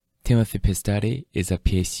Timothy Pistotti is a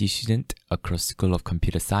PhD student across School of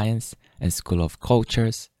Computer Science and School of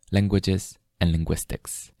Cultures, Languages, and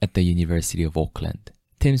Linguistics at the University of Auckland.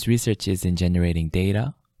 Tim's research is in generating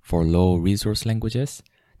data for low-resource languages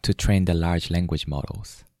to train the large language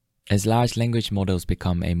models. As large language models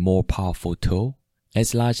become a more powerful tool,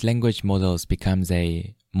 case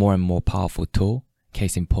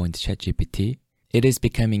in point ChatGPT, it is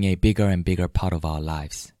becoming a bigger and bigger part of our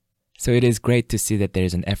lives. So it is great to see that there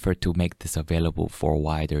is an effort to make this available for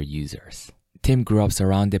wider users. Tim grew up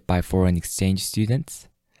surrounded by foreign exchange students,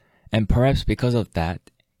 and perhaps because of that,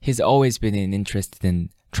 he's always been interested in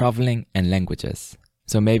traveling and languages.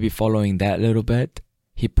 So maybe following that a little bit,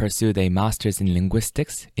 he pursued a master's in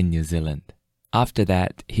linguistics in New Zealand. After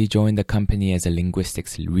that, he joined the company as a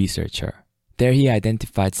linguistics researcher. There he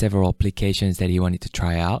identified several applications that he wanted to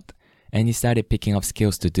try out, and he started picking up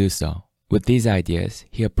skills to do so. With these ideas,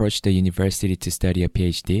 he approached the university to study a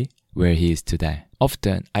PhD, where he is today.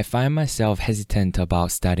 Often, I find myself hesitant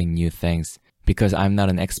about studying new things because I'm not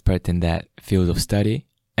an expert in that field of study,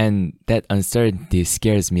 and that uncertainty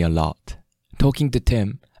scares me a lot. Talking to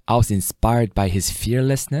Tim, I was inspired by his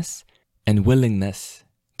fearlessness and willingness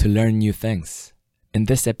to learn new things. In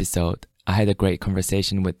this episode, I had a great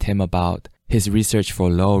conversation with Tim about his research for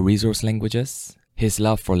low-resource languages, his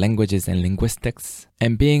love for languages and linguistics,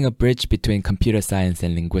 and being a bridge between computer science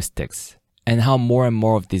and linguistics, and how more and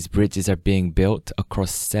more of these bridges are being built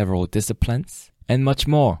across several disciplines, and much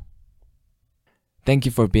more. Thank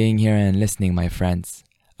you for being here and listening, my friends.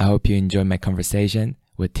 I hope you enjoyed my conversation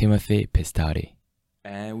with Timothy Pistotti.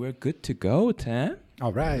 And we're good to go, Tim.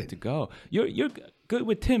 All right. Good to go. You're good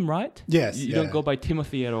with Tim, right? Yes. You don't go by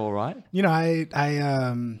Timothy at all, right? You know, I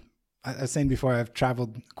was saying before, I've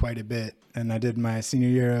traveled quite a bit, and I did my senior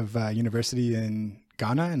year of university in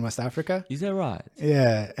Ghana in West Africa. Is that right?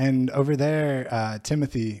 Yeah. And over there,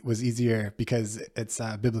 Timothy was easier because it's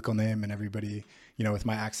a biblical name, and everybody, you know, with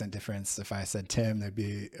my accent difference, if I said Tim,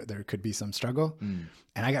 there could be some struggle.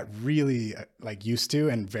 And I got really used to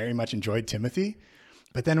and very much enjoyed Timothy.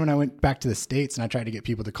 But then when I went back to the States and I tried to get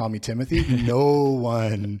people to call me Timothy, no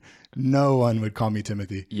one would call me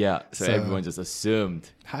Timothy. Yeah, so everyone just assumed.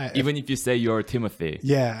 Even if you say you're Timothy.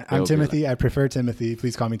 Yeah, I'm Timothy. I prefer Timothy.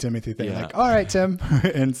 Please call me Timothy. They're like, all right, Tim.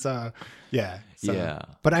 And so, yeah.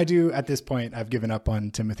 But I do, at this point, I've given up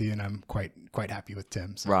on Timothy, and I'm quite happy with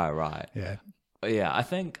Tim. So, Right. Yeah. Yeah, I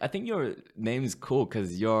think your name is cool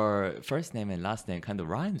because your first name and last name kind of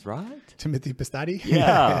rhymes, right? Timothy Pistotti?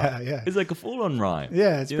 Yeah. It's like a full-on rhyme.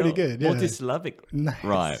 Yeah, it's pretty good. Yeah. Multisyllabic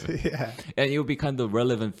rhyme. Yeah. And it will be kind of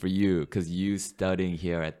relevant for you because you studying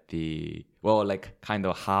here at kind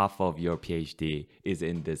of half of your PhD is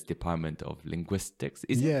in this department of linguistics.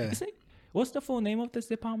 What's the full name of this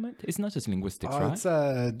department? It's not just linguistics, right?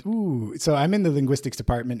 So I'm in the linguistics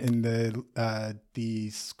department in the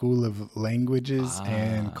School of Languages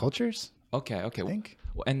and Cultures. Okay. I think.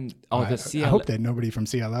 And I hope that nobody from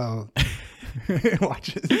CLL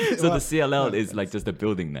watches. So the CLL is like just a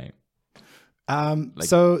building name.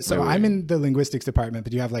 So I'm in the linguistics department,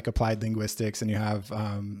 but you have like applied linguistics, and you have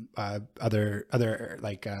other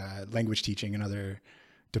language teaching, and other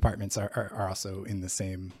departments are also in the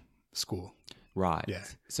same school. Right. Yeah.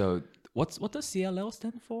 So what does CLL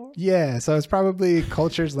stand for? Yeah. So it's probably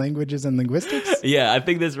Cultures, Languages, and Linguistics. Yeah, I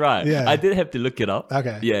think that's right. Yeah. I did have to look it up.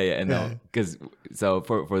 Okay. Yeah. No, because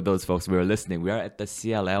for those folks who are listening, we are at the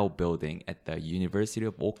CLL building at the University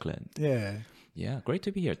of Auckland. Yeah. Yeah, great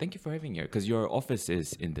to be here. Thank you for having me here because your office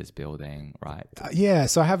is in this building, right? Yeah,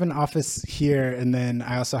 so I have an office here, and then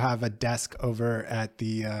I also have a desk over at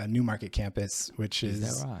the Newmarket campus, which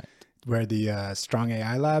is that right? Where the Strong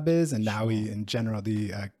AI Lab is, and now in general,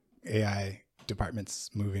 the AI department's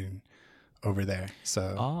moving over there.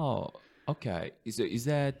 So, okay. Is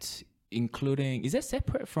that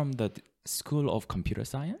separate from the School of Computer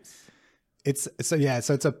Science? It's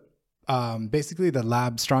a basically the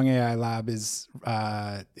lab, Strong AI Lab is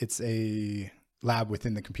it's a lab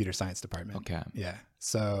within the computer science department. Okay. Yeah.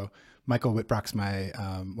 So Michael Whitbrock's my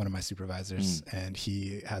one of my supervisors, and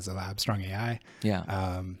he has a lab, Strong AI.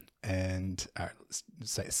 Yeah. And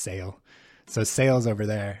Sale. So Sale's over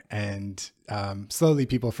there, and slowly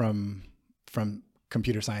people from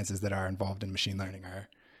computer sciences that are involved in machine learning are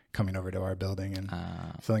coming over to our building and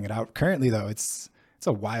filling it out. Currently, though, it's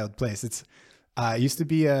a wild place. It used to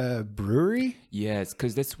be a brewery. Yes,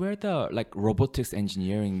 because that's where the robotics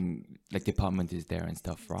engineering department is there and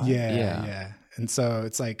stuff, right? Yeah. And so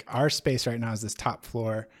it's like our space right now is this top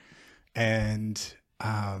floor, and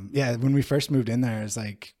when we first moved in there, it's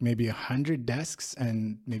like maybe 100 desks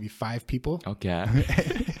and maybe 5 people. Okay.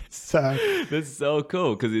 So That's so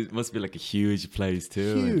cool because it must be like a huge place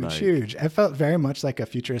too. huge. It felt very much like a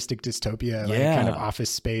futuristic dystopia, like kind of office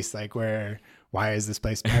space, like why is this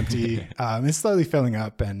place empty? It's slowly filling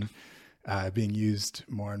up and being used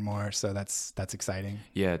more and more. So that's exciting.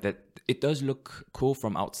 Yeah, that it does look cool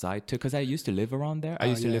from outside too. Because I used to live around there. I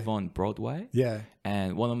used to live on Broadway. Yeah.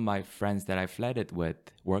 And one of my friends that I flatted with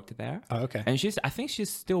worked there. Oh, okay. And I think she's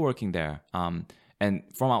still working there. And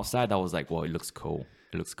from outside, I was like, well, it looks cool.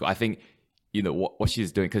 I think, what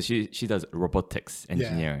she's doing, because she does robotics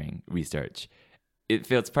engineering research. It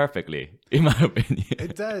fits perfectly, in my opinion.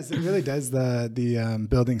 It does. It really does. The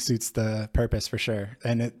building suits the purpose for sure.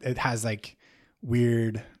 And it has like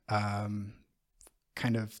weird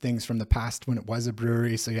kind of things from the past when it was a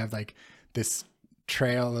brewery. So you have like this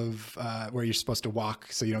trail of where you're supposed to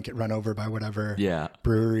walk so you don't get run over by whatever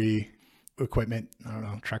brewery equipment, I don't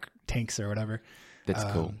know, truck tanks or whatever. That's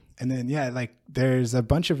cool. And then, like there's a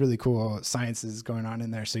bunch of really cool sciences going on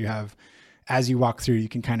in there. So you have, as you walk through, you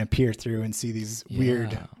can kind of peer through and see these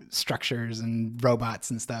weird structures and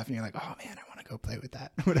robots and stuff. And you're like, oh man, I want to go play with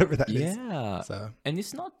that, whatever that is. Yeah. So, and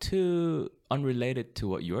it's not too unrelated to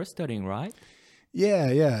what you're studying, right?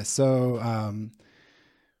 Yeah. So,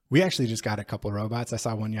 we actually just got a couple robots. I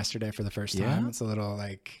saw one yesterday for the first time. It's a little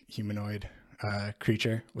like humanoid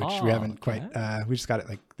creature, which we haven't quite, we just got it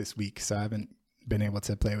like this week. So I haven't been able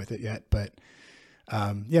to play with it yet, but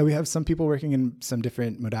we have some people working in some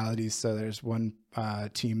different modalities. So there's one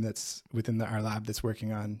team that's within our lab that's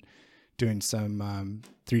working on doing some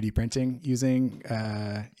 3D printing using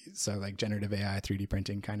so like generative AI 3D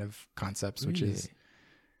printing kind of concepts, which is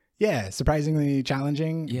surprisingly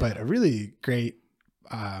challenging, but a really great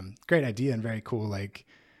idea and very cool. Like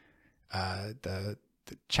the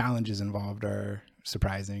challenges involved are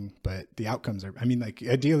surprising, but the outcomes are, like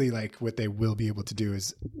ideally, like what they will be able to do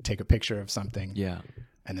is take a picture of something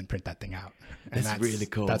and then print that thing out. And that's really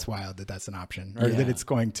cool. That's wild that that's an option, or that it's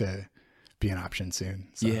going to be an option soon.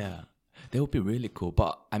 So. Yeah, that would be really cool.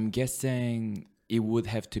 But I'm guessing it would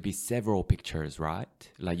have to be several pictures, right?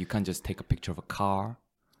 Like you can't just take a picture of a car.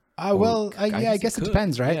 I guess it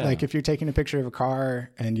depends, right? Yeah. Like if you're taking a picture of a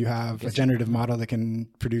car and you have a generative model that can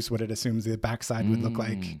produce what it assumes the backside would look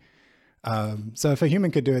like. So if a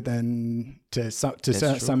human could do it, then to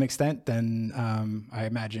some extent, then I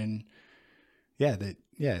imagine,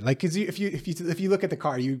 like cause if you look at the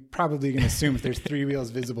car, you probably gonna assume if there's 3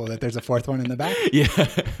 wheels visible that there's a 4th one in the back.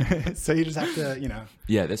 So you just have to,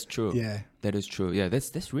 Yeah, that's true. Yeah, that is true. Yeah,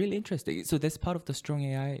 that's really interesting. So that's part of the Strong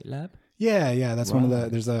AI lab. Yeah. That's one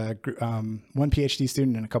of there's a one PhD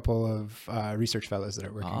student and a couple of research fellows that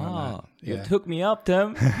are working on that. You took me up,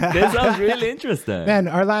 Tim. This sounds really interesting. Man,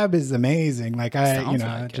 our lab is amazing. Like Strong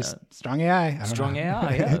AI. Strong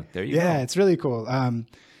AI. Yeah, there you go. Yeah, it's really cool.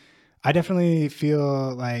 I definitely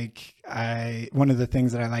feel like one of the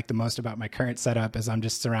things that I like the most about my current setup is I'm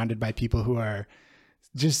just surrounded by people who are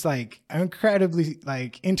just like incredibly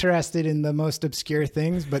like interested in the most obscure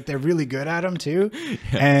things, but they're really good at them too.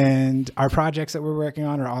 And our projects that we're working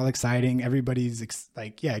on are all exciting. Everybody's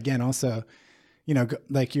again, also,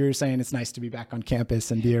 like you were saying, it's nice to be back on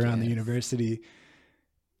campus and be around the university.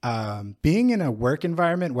 Being in a work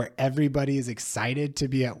environment where everybody is excited to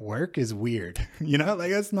be at work is weird,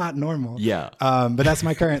 like that's not normal. But that's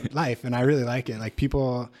my current life and I really like it. Like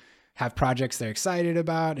people have projects they're excited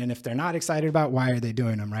about, and if they're not excited about, why are they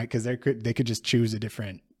doing them, right? Because they could just choose a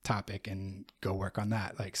different topic and go work on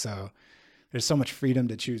that. Like, so there's so much freedom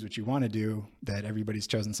to choose what you want to do that everybody's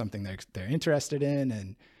chosen something they're interested in,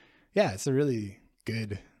 and it's a really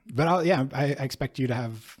good. But I expect you to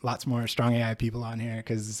have lots more Strong AI people on here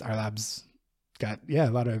because our lab's got a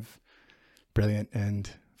lot of brilliant and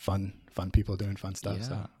fun people doing fun stuff. Yeah.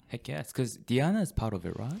 So heck yes, because Diana is part of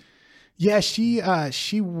it, right? Yeah, she's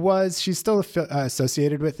still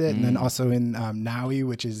associated with it. And then also in NAUI,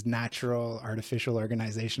 which is Natural Artificial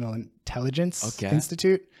Organizational Intelligence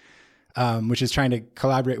Institute, which is trying to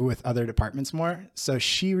collaborate with other departments more. So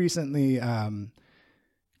she recently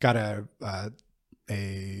got a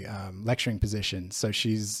lecturing position. So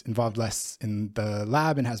she's involved less in the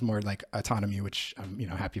lab and has more like autonomy, which I'm,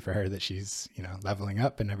 happy for her that she's, leveling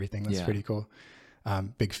up and everything. That's pretty cool.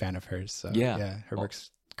 Big fan of hers. So her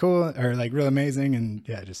work's cool, or like real amazing, and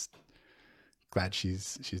just glad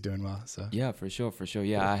she's doing well. So for sure.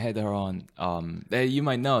 I had her on you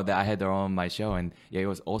might know that I had her on my show, and it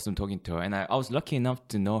was awesome talking to her, and I was lucky enough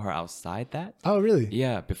to know her outside that. Oh really?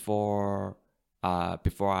 Before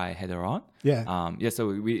I had her on. So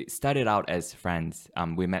we started out as friends.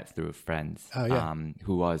 We met through friends. So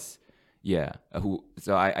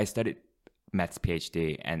I studied Matt's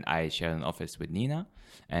PhD, and I shared an office with Nina,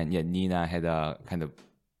 and Nina had a kind of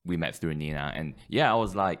we met through Nina, and I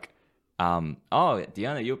was like, oh,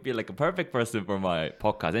 Diana, you'd be like a perfect person for my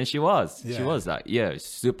podcast. And she was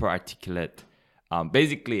super articulate.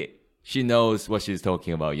 Basically, she knows what she's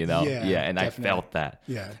talking about, and definitely. I felt that.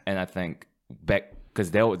 And I think back,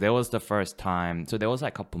 because there was the first time, so there was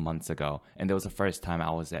like a couple months ago, and there was the first time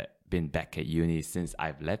I was been back at uni since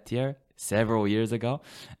I've left here several years ago.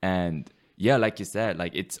 And like you said,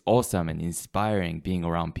 like it's awesome and inspiring being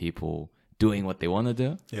around people doing what they want to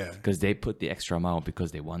do. Because they put the extra mile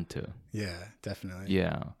because they want to. Yeah, definitely.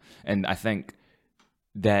 Yeah. And I think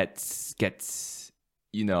that gets,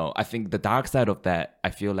 I think the dark side of that, I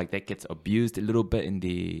feel like that gets abused a little bit in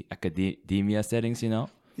the academia settings, Yeah.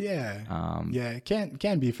 It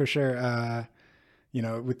can be for sure.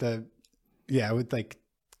 With like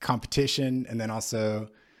competition, and then also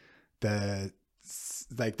the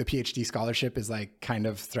PhD scholarship is like kind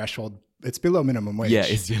of threshold. It's below minimum wage. Yeah,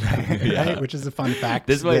 it's right? Which is a fun fact.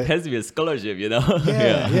 This is why it has to be a scholarship,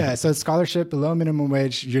 Yeah. So scholarship below minimum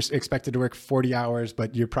wage, you're expected to work 40 hours,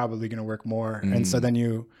 but you're probably going to work more. And so then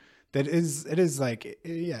it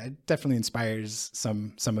definitely inspires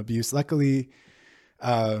some abuse. Luckily,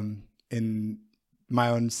 in my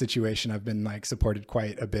own situation, I've been like supported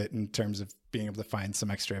quite a bit in terms of being able to find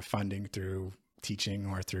some extra funding through teaching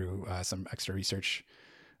or through some extra research.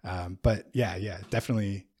 But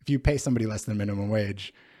definitely, if you pay somebody less than minimum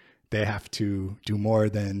wage, they have to do more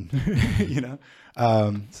than,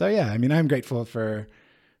 I'm grateful for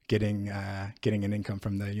getting an income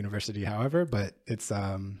from the university, however, but it's,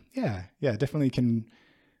 definitely can,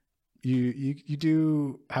 you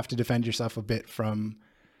do have to defend yourself a bit from,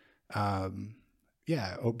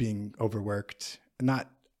 being overworked.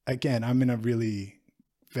 I'm in a really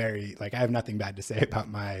very, like, I have nothing bad to say about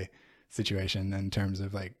my situation in terms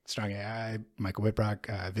of like Strong AI, Michael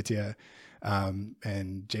Whitrock, Vitya,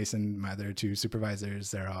 and Jason, my other two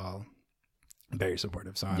supervisors. They're all very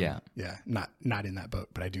supportive. So I'm not in that boat,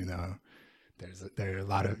 but I do know there are a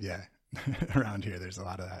lot of around here. There's a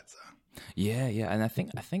lot of that. So and I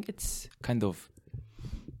think it's kind of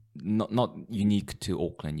not unique to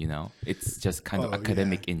Auckland, it's just kind of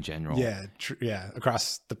academic in general.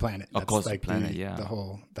 Across the planet. Across the planet,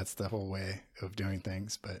 that's the whole way of doing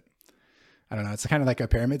things. But I don't know, it's kind of like a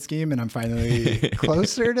pyramid scheme, and I'm finally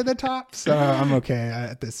closer to the top, so I'm okay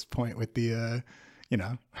at this point with the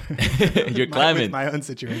you're climbing with my own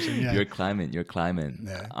situation. You're climbing.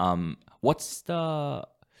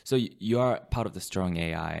 So you are part of the Strong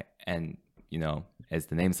AI, and as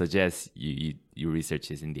the name suggests, your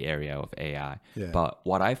research is in the area of AI. But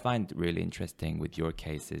what I find really interesting with your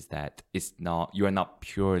case is that you are not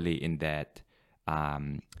purely in that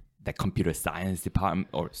computer science department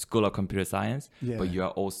or school of computer science, but you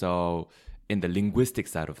are also in the linguistic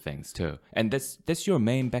side of things too. And that's your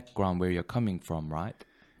main background, where you're coming from, right?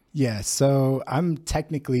 Yeah, so I'm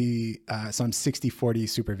technically, I'm 60-40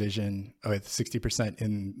 supervision, with 60%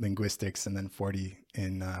 in linguistics and then 40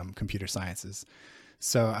 in computer sciences.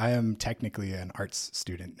 So I am technically an arts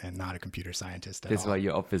student and not a computer scientist at all. That's why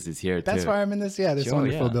your office is here too. That's why I'm in this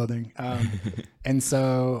wonderful building. And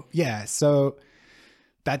so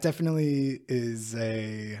that definitely is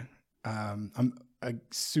I'm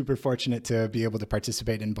super fortunate to be able to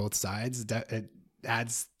participate in both sides. It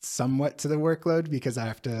adds somewhat to the workload because I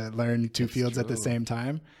have to learn two fields at the same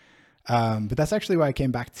time. But that's actually why I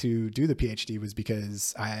came back to do the PhD, was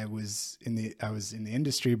because I was in the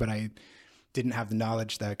industry, but I didn't have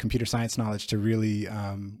the computer science knowledge to really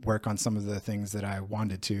work on some of the things that I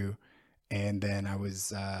wanted to. And then I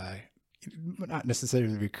was not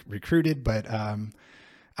necessarily recruited, but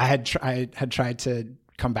I had tried to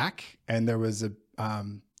come back, and there was a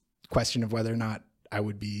question of whether or not I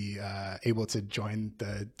would be able to join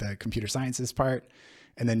the computer sciences part.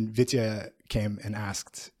 And then Vitya came and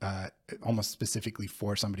asked almost specifically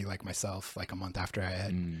for somebody like myself, like a month after I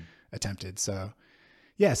had attempted. So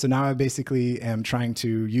now I basically am trying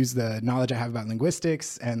to use the knowledge I have about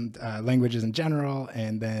linguistics and languages in general,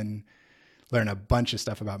 and then learn a bunch of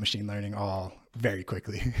stuff about machine learning all very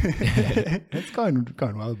quickly. It's going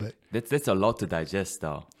well, but that's a lot to digest,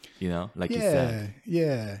 though. Like you said.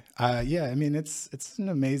 I mean, it's an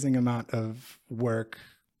amazing amount of work,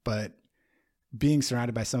 but being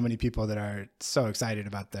surrounded by so many people that are so excited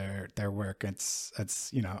about their work, it's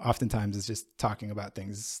oftentimes it's just talking about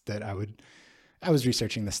things that I was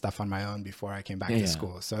researching this stuff on my own before I came back to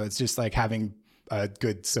school. So it's just like having a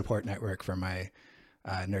good support network for my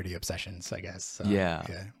nerdy obsessions, I guess. So,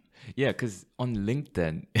 because on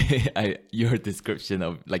LinkedIn, your description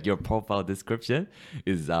of like your profile description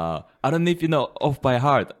is I don't know if you know off by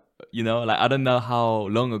heart. Like I don't know how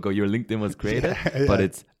long ago your LinkedIn was created, but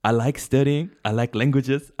it's I like studying. I like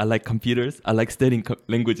languages. I like computers. I like studying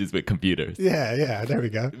languages with computers. Yeah, there we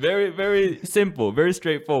go. Very, very simple, very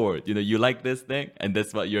straightforward. You like this thing, and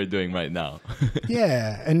that's what you're doing right now.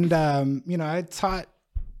 Yeah, and I taught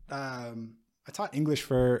English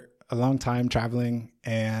for a long time, traveling,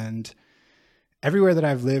 and everywhere that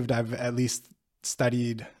I've lived, I've at least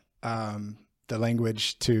studied the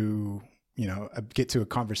language to get to a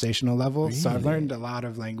conversational level. Really? So I've learned a lot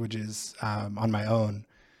of languages on my own.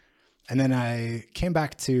 And then I came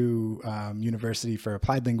back to university for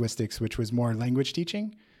applied linguistics, which was more language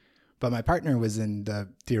teaching. But my partner was in the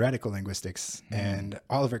theoretical linguistics, and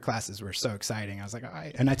all of her classes were so exciting. I was like, all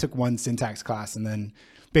right. And I took one syntax class and then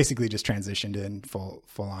basically just transitioned in full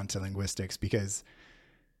on to linguistics, because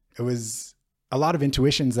it was a lot of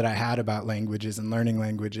intuitions that I had about languages and learning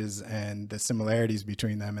languages, and the similarities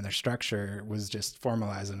between them and their structure was just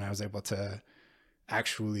formalized. And I was able to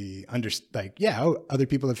actually understand, other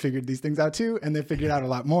people have figured these things out too, and they figured out a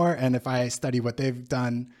lot more. And if I study what they've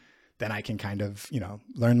done, then I can kind of,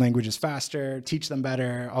 learn languages faster, teach them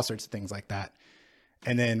better, all sorts of things like that.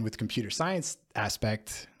 And then with computer science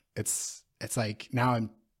aspect, it's like now I'm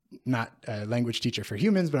not a language teacher for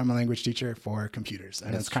humans, but I'm a language teacher for computers.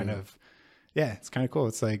 And it's kind of cool.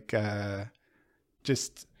 It's like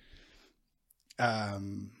just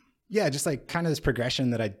like kind of this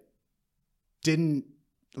progression that I didn't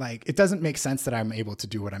like. It doesn't make sense that I'm able to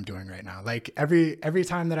do what I'm doing right now. Like every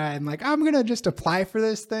time that I'm like, I'm going to just apply for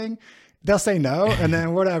this thing, they'll say no, and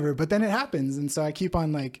then whatever, but then it happens. And so I keep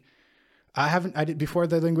on like, I did before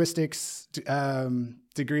the linguistics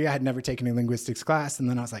degree, I had never taken a linguistics class. And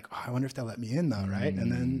then I was like, oh, I wonder if they'll let me in though. Right.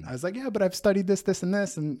 And then I was like, yeah, but I've studied this, and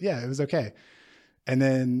this, and yeah, it was okay. And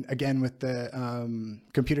then again, with the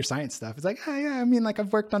computer science stuff, it's like, oh yeah, I mean, like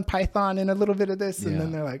I've worked on Python and a little bit of this. And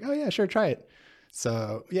then they're like, oh yeah, sure, try it.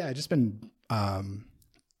 So yeah, I've just been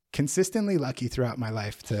consistently lucky throughout my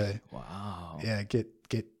life to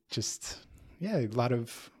get just a lot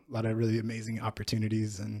of really amazing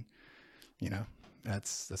opportunities. And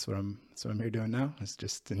that's what I'm here doing now, is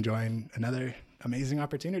just enjoying another amazing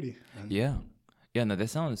opportunity. And no, that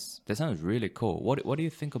sounds really cool. What do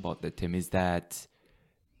you think about that, Tim? Is that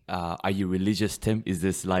are you religious, Tim? Is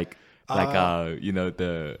this like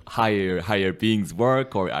the higher beings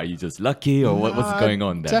work, or are you just lucky, or what's going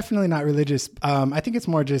on there? Definitely not religious. I think it's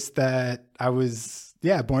more just that I was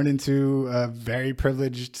born into a very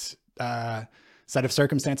privileged set of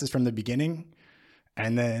circumstances from the beginning,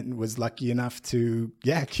 and then was lucky enough to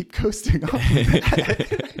keep coasting on.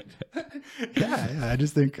 I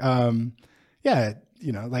just think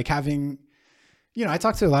like having, I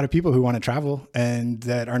talk to a lot of people who want to travel and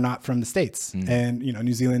that are not from the States. And,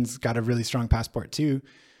 New Zealand's got a really strong passport too.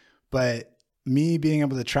 But me being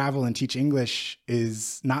able to travel and teach English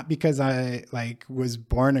is not because I was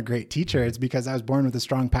born a great teacher. It's because I was born with a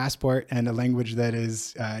strong passport and a language that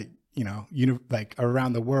is,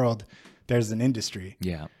 around the world, there's an industry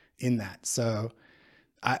in that. So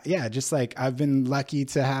just like I've been lucky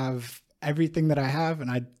to have everything that I have.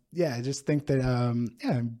 And I just think that,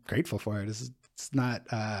 I'm grateful for it. It's not,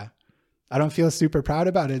 I don't feel super proud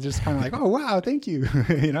about it. Just kind of like, oh, wow, thank you.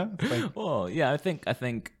 Like, well, I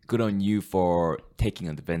think good on you for taking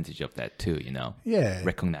advantage of that too,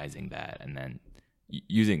 recognizing that and then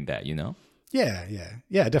using that,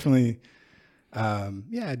 Yeah, definitely.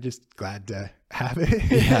 Just glad to have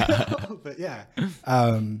it. But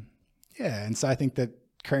and so I think that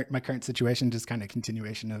my current situation just kind of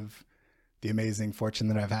continuation of the amazing fortune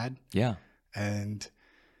that I've had. Yeah. And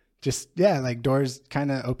just, like doors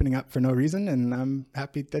kind of opening up for no reason. And I'm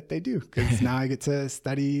happy that they do, because now I get to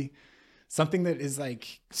study something that is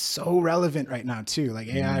like so relevant right now too. Like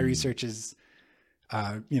AI research is,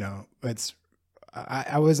 I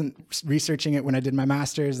wasn't researching it when I did my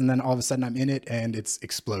master's, and then all of a sudden I'm in it and it's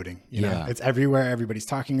exploding. You know, it's everywhere. Everybody's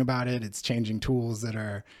talking about it. It's changing tools that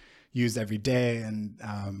are used every day. And,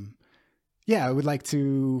 I would like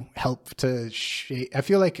to help to shape. I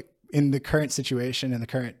feel like in the current situation and the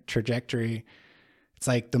current trajectory, it's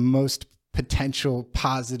like the most potential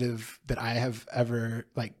positive that I have ever,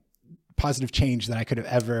 like positive change that I could have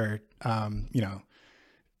ever,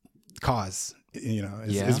 cause,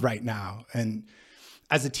 is right now. And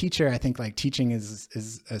as a teacher, I think like teaching is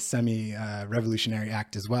a semi revolutionary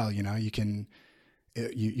act as well. You can,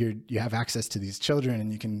 you have access to these children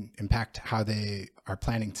and you can impact how they are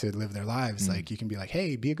planning to live their lives. Like you can be like,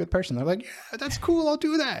 hey, be a good person. They're like, yeah, that's cool. I'll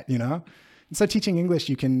do that. And so teaching English,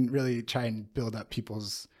 you can really try and build up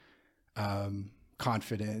people's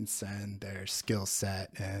confidence and their skill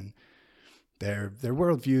set. And their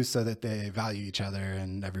worldviews so that they value each other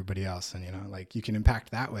and everybody else. And, like you can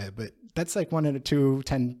impact that way, but that's like 1 or 2,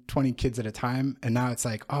 10, 20 kids at a time. And now it's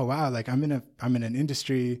like, oh, wow, like I'm in an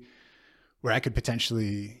industry where I could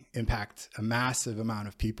potentially impact a massive amount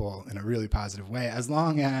of people in a really positive way, as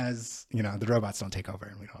long as, the robots don't take over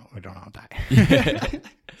and we don't all die.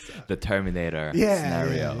 So. The Terminator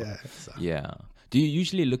scenario. Yeah. So. Yeah. Do you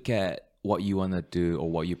usually look at what you want to do or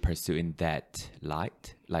what you pursue in that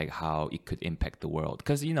light, like how it could impact the world?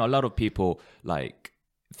 Because, a lot of people like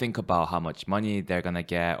think about how much money they're going to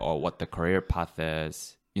get or what the career path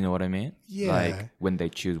is. You know what I mean? Yeah. Like when they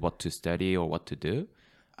choose what to study or what to do.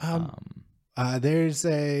 So I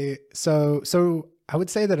would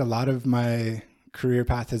say that a lot of my career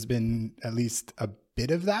path has been at least a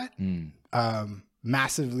bit of that.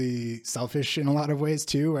 Massively selfish in a lot of ways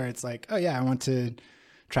too, where it's like, oh yeah, I want to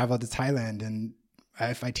travel to Thailand, and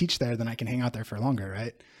if I teach there, then I can hang out there for longer,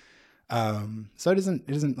 right? So it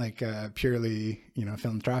isn't like a purely,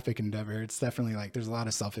 philanthropic endeavor. It's definitely like there's a lot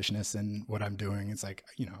of selfishness in what I'm doing. It's like,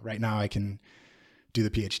 right now I can do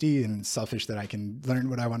the PhD, and it's selfish that I can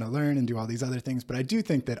learn what I want to learn and do all these other things. But I do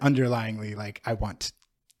think that underlyingly, like I want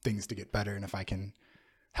things to get better, and if I can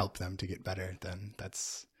help them to get better, then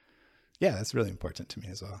that's really important to me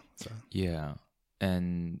as well. So yeah,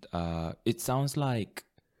 and it sounds like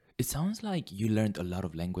you learned a lot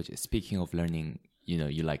of languages. Speaking of learning,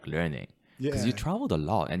 you like learning because you traveled a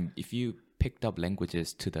lot, and if you picked up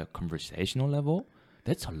languages to the conversational level,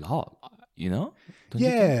 that's a lot. Don't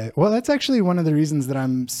you? Well, that's actually one of the reasons that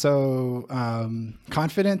I'm so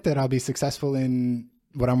confident that I'll be successful in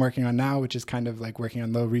what I'm working on now, which is kind of like working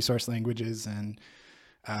on low resource languages and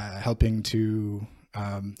helping to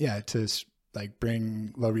like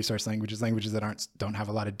bring low resource languages that don't have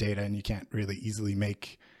a lot of data, and you can't really easily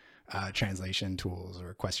make translation tools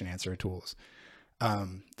or question answer tools.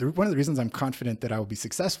 One of the reasons I'm confident that I will be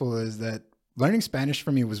successful is that learning Spanish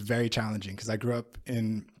for me was very challenging, because I grew up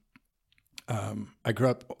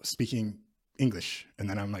speaking English, and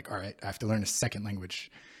then I'm like, all right, I have to learn a second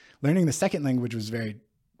language. Learning the second language was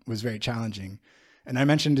very challenging. And I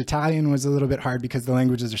mentioned Italian was a little bit hard because the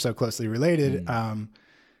languages are so closely related.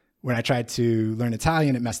 When I tried to learn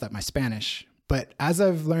Italian, it messed up my Spanish. But as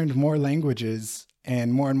I've learned more languages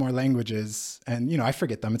and more languages, and I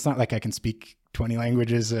forget them. It's not like I can speak 20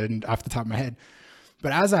 languages and off the top of my head.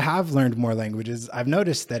 But as I have learned more languages, I've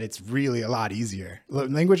noticed that it's really a lot easier.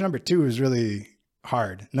 Language number 2 is really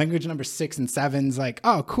hard. Language number 6 and 7 is like,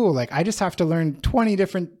 oh, cool. Like I just have to learn 20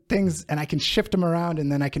 different things, and I can shift them around,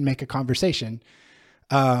 and then I can make a conversation.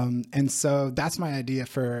 And so that's my idea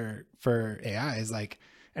for AI is like,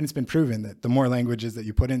 and it's been proven that the more languages that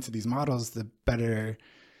you put into these models, the better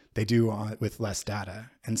they do with less data.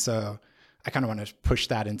 And so I kind of want to push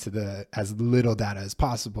that into as little data as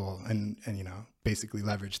possible, and basically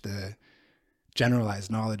leverage the generalized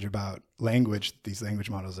knowledge about language these language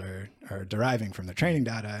models are deriving from their training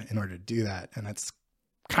data in order to do that. And that's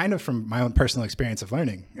kind of from my own personal experience of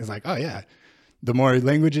learning. It's like, oh yeah, the more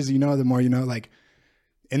languages the more like,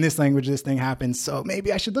 in this language, this thing happens, so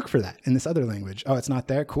maybe I should look for that in this other language. Oh, it's not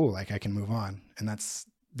there? Cool. Like I can move on. And that's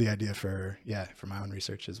the idea for my own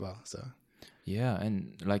research as well. So yeah,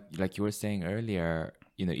 and like you were saying earlier,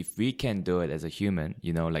 if we can do it as a human,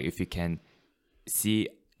 like if we can see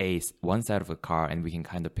one side of a car and we can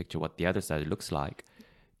kind of picture what the other side looks like,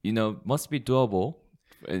 must be doable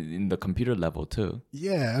in the computer level too.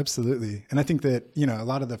 Yeah, absolutely. And I think that, a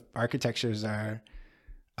lot of the architectures are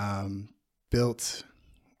built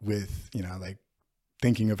with, like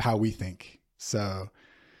thinking of how we think. So,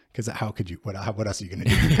 because how could you, what else are you going to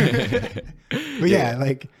do? But yeah,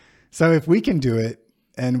 like, so if we can do it,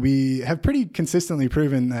 and we have pretty consistently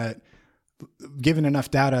proven that given enough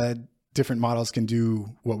data, different models can do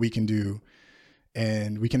what we can do.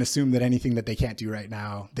 And we can assume that anything that they can't do right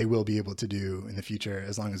now, they will be able to do in the future,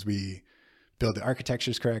 as long as we build the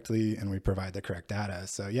architectures correctly and we provide the correct data.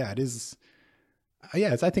 So yeah, it is.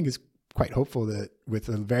 I think it's quite hopeful that with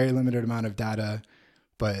a very limited amount of data,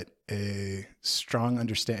 but a strong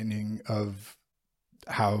understanding of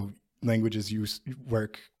how languages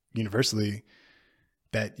work universally,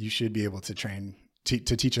 that you should be able to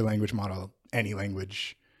to teach a language model any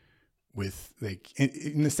language with like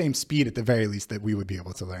in the same speed at the very least that we would be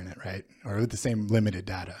able to learn it, right? Or with the same limited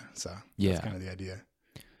data. So that's kind of the idea.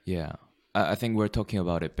 Yeah. I think we're talking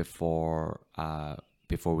about it before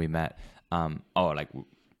we met.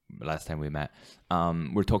 Last time we met,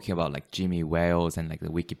 we're talking about like Jimmy Wales and like the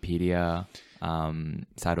Wikipedia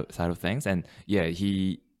side of things. And yeah,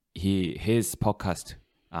 his podcast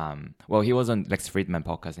Well, he was on Lex Friedman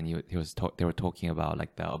podcast, and they were talking about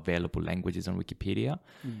like the available languages on Wikipedia,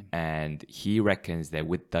 and he reckons that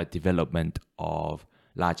with the development of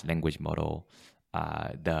large language model,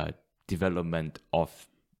 the development of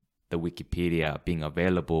the Wikipedia being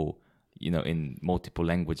available, in multiple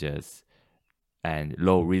languages and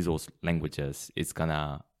low resource languages is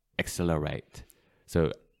gonna accelerate.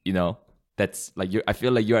 So, that's like I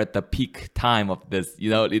feel like you're at the peak time of this,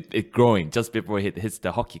 it growing just before it hits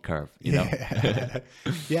the hockey curve, Yeah.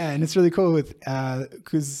 Yeah. And it's really cool with,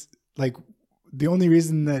 cause like the only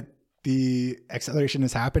reason that the acceleration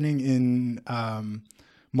is happening in,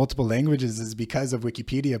 multiple languages is because of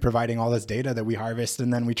Wikipedia providing all this data that we harvest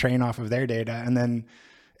and then we train off of their data. And then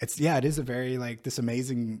it is a very like this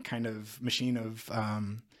amazing kind of machine of,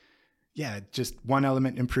 just one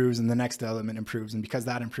element improves and the next element improves. And because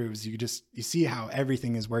that improves, you see how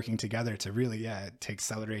everything is working together to really, to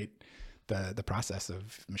accelerate the process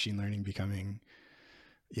of machine learning becoming,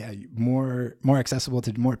 more accessible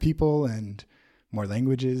to more people and more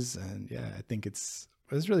languages. And I think it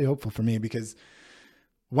was really hopeful for me, because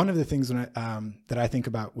one of the things that I think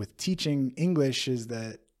about with teaching English is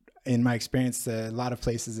that in my experience, a lot of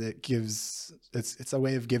places it's a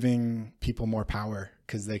way of giving people more power,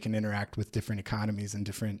 because they can interact with different economies and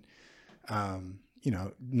different,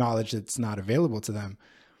 knowledge that's not available to them.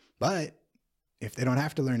 But if they don't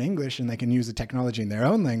have to learn English and they can use the technology in their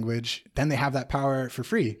own language, then they have that power for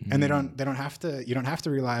free. Mm-hmm. And you don't have to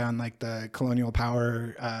rely on like the colonial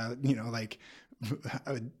power,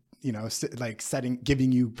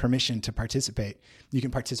 giving you permission to participate. You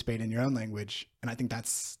can participate in your own language. And I think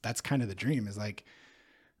that's kind of the dream, is like,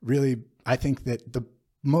 really, I think that the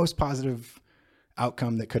most positive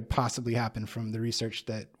outcome that could possibly happen from the research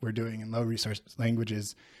that we're doing in low resource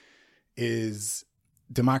languages is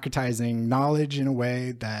democratizing knowledge in a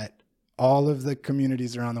way that all of the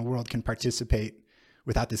communities around the world can participate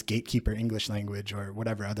without this gatekeeper English language or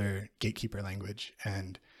whatever other gatekeeper language.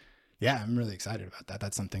 And I'm really excited about that.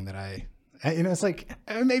 That's something that it's like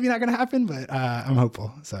maybe not going to happen, but I'm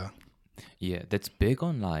hopeful. So that's big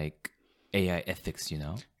on like AI ethics,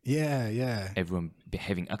 Yeah. Everyone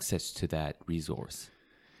having access to that resource.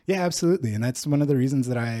 Yeah, absolutely. And that's one of the reasons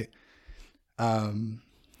that I'm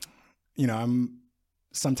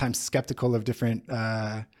sometimes skeptical of different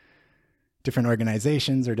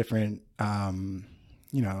organizations or different,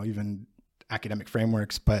 even academic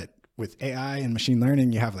frameworks. But with AI and machine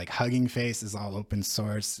learning, you have like Hugging Face is all open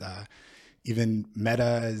source. Even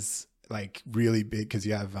Meta is like really big, because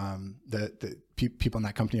you have the people in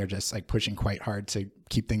that company are just like pushing quite hard to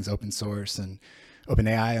keep things open source. And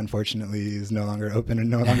OpenAI, unfortunately, is no longer open and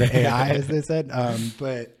no longer AI, as they said.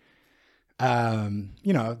 But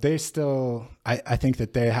they still, I think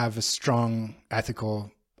that they have a strong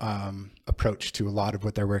ethical approach to a lot of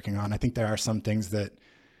what they're working on. I think there are some things that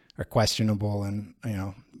are questionable, and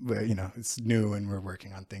it's new and we're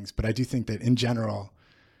working on things. But I do think that in general,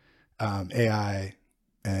 AI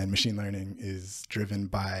and machine learning is driven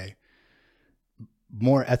by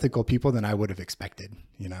more ethical people than I would have expected,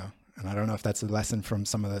 And I don't know if that's a lesson from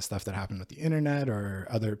some of the stuff that happened with the internet or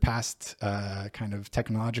other past kind of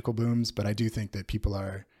technological booms, but I do think that people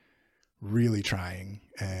are really trying,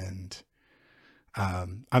 and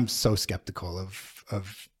I'm so skeptical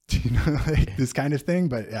of this kind of thing,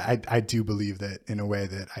 but I do believe that in a way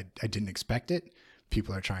that I didn't expect it.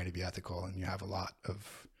 People are trying to be ethical, and you have a lot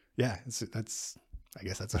of I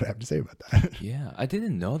guess that's what I have to say about that. Yeah, I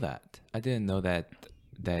didn't know that.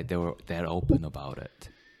 That they were that open about it.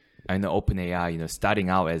 I know OpenAI, starting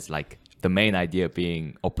out as like the main idea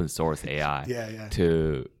being open source AI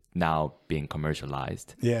to now being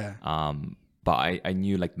commercialized. Yeah. But I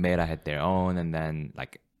knew like Meta had their own, and then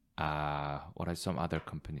like what are some other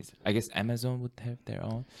companies? I guess Amazon would have their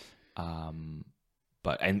own.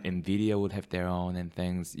 But Nvidia would have their own and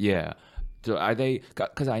things. Yeah. So are they,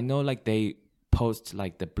 because I know like they post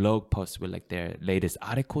like the blog posts with like their latest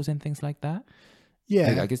articles and things like that. Yeah.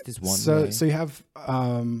 Like, I guess this one way. So you have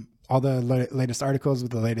all the latest articles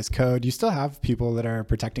with the latest code. You still have people that are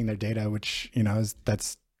protecting their data, which,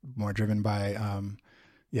 that's more driven by,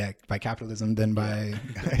 by capitalism than by,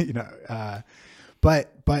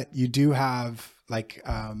 but you do have like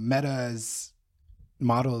Meta's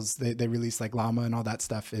models. They release like Llama and all that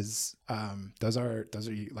stuff is, those are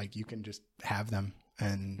like, you can just have them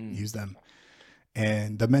and use them.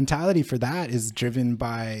 And the mentality for that is driven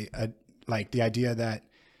by the idea that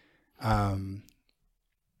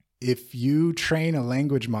if you train a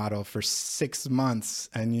language model for 6 months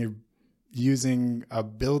and you're using a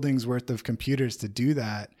building's worth of computers to do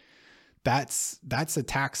that, that's a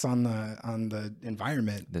tax on the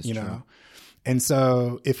environment. That's true. And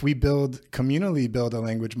so if we communally build a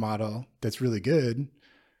language model that's really good,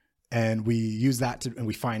 and we use that and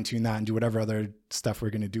we fine tune that and do whatever other stuff we're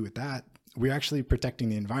going to do with that, we're actually protecting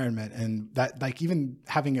the environment. And that, like, even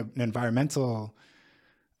having an environmental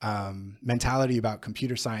mentality about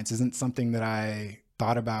computer science isn't something that I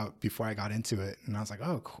thought about before I got into it. And I was like,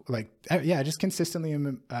 oh, cool. Like, yeah, I just consistently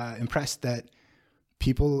am impressed that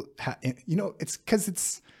people, it's because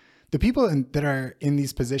it's the people that are in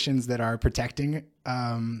these positions that are protecting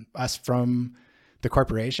us from the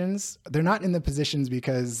corporations. They're not in the positions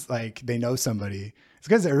because like they know somebody. It's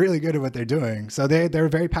because they're really good at what they're doing. So they're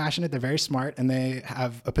very passionate, they're very smart, and they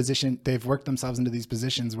have a position, they've worked themselves into these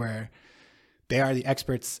positions where they are the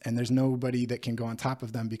experts and there's nobody that can go on top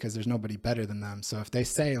of them because there's nobody better than them. So if they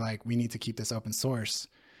say like, we need to keep this open source,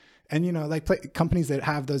 and like companies that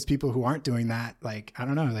have those people who aren't doing that, like, I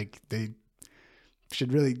don't know, like they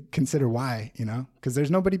should really consider why, because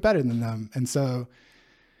there's nobody better than them. And so,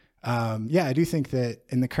 yeah, I do think that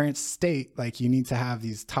in the current state, like you need to have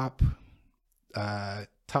these top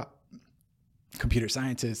computer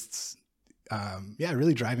scientists,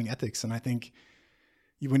 really driving ethics. And I think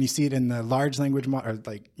when you see it in the large language model, or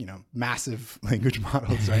like, massive language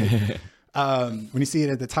models, right? When you see it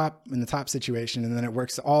at the top, in the top situation, and then it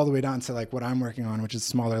works all the way down to like what I'm working on, which is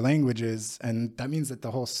smaller languages. And that means that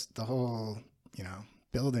the whole,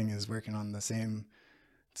 building is working on the same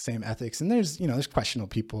ethics. And there's questionable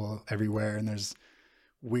people everywhere, and there's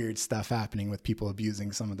weird stuff happening with people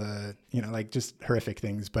abusing some of the, like just horrific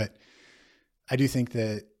things. But I do think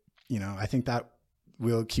that, I think that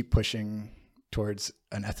we'll keep pushing towards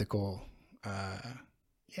an ethical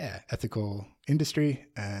industry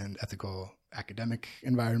and ethical academic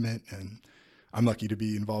environment. And I'm lucky to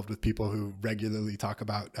be involved with people who regularly talk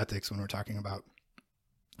about ethics when we're talking about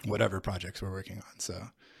whatever projects we're working on. So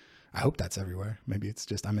I hope that's everywhere. Maybe it's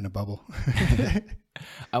just I'm in a bubble.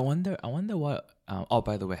 I wonder what.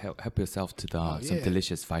 By the way, help yourself to some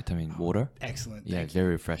delicious vitamin water. Excellent. Yeah,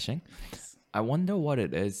 very refreshing. Thanks. I wonder what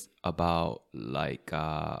it is about. Like,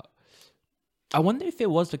 I wonder if it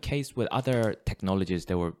was the case with other technologies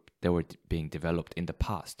that were being developed in the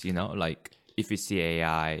past. Like if you see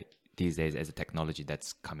AI these days as a technology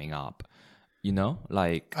that's coming up.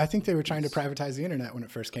 Like I think they were trying to privatize the internet when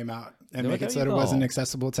it first came out and make it so that it wasn't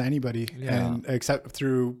accessible to anybody, and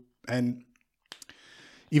and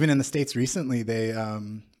even in the States recently,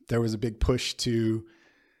 there was a big push to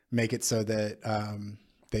make it so that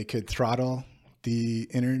they could throttle the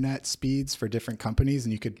internet speeds for different companies,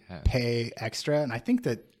 and you could pay extra. And I think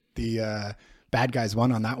that the bad guys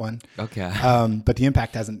won on that one. Okay. But the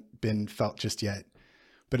impact hasn't been felt just yet.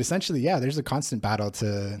 But essentially, there's a constant battle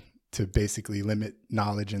to basically limit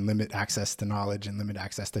knowledge and limit access to knowledge and limit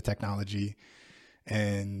access to technology.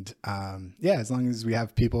 And as long as we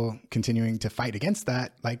have people continuing to fight against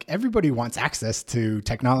that, like everybody wants access to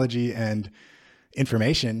technology and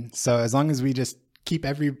information. So as long as we just keep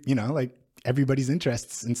like everybody's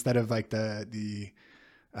interests instead of like the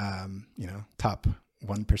top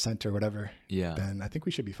 1% or whatever, then I think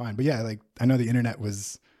we should be fine. But like I know the internet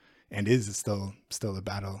was and is still a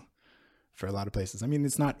battle for a lot of places. I mean,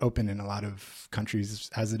 it's not open in a lot of countries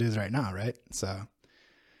as it is right now, right? So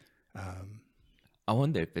I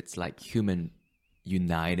wonder if it's like human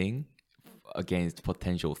uniting against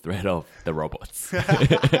potential threat of the robots.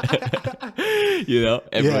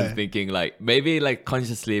 Everyone's thinking like maybe like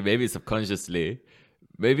consciously, maybe subconsciously.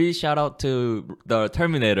 Maybe shout out to the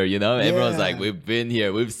Terminator, Everyone's like, we've been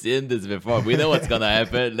here, we've seen this before, we know what's gonna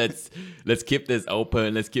happen. Let's keep this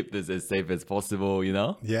open, let's keep this as safe as possible,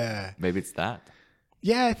 Yeah. Maybe it's that.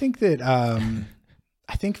 Yeah, I think that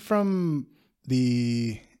I think from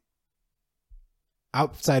the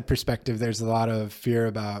outside perspective, there's a lot of fear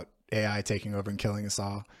about AI taking over and killing us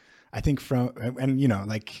all. I think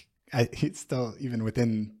it's still even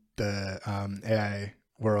within the AI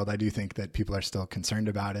world, I do think that people are still concerned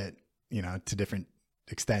about it, to different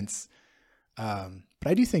extents. But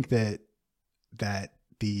I do think that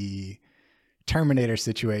the Terminator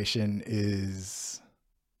situation is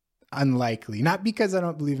unlikely, not because I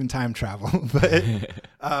don't believe in time travel, but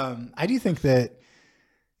I do think that,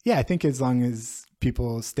 I think as long as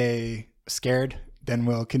people stay scared, then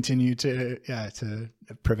we'll continue to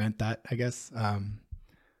prevent that, I guess.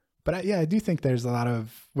 But I do think there's a lot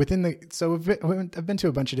of I've been to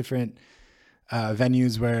a bunch of different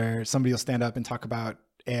venues where somebody will stand up and talk about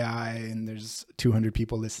AI, and there's 200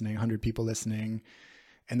 people listening, 100 people listening,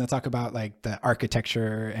 and they'll talk about like the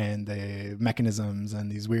architecture and the mechanisms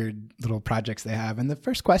and these weird little projects they have. And the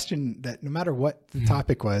first question, that no matter what the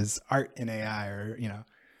topic was, art in AI or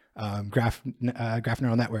graph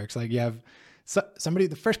neural networks, like you have somebody,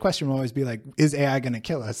 the first question will always be like, is AI going to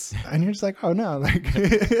kill us? And you're just like, oh no, like,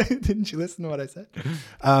 didn't you listen to what I said?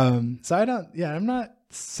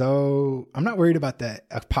 So I'm not worried about the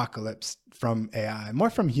apocalypse from AI, more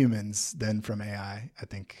from humans than from AI. I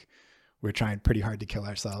think we're trying pretty hard to kill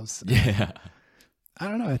ourselves. Yeah. I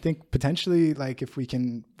don't know. I think potentially, like, if we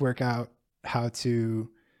can work out how to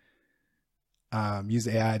use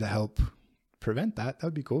AI to help prevent that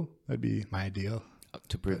would be cool. That'd be my ideal.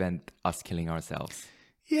 To prevent us killing ourselves.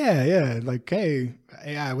 Yeah. Like, hey,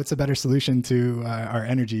 AI, what's a better solution to our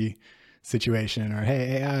energy situation? Or,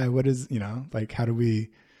 hey, AI, what is, like, how do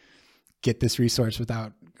we get this resource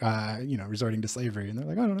without, resorting to slavery? And they're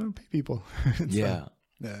like, I don't know, pay people. Yeah.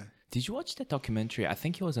 Yeah. Did you watch that documentary? I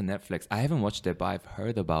think it was on Netflix. I haven't watched it, but I've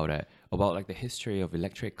heard about it, about like the history of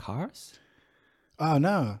electric cars. Oh,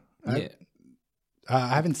 no. Yeah. I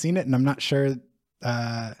haven't seen it, and I'm not sure.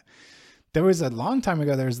 There was a long time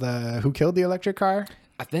ago, there's the Who Killed the Electric Car?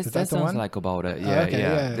 That sounds one? like about it. Yeah, Okay,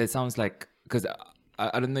 yeah. yeah. That sounds like, because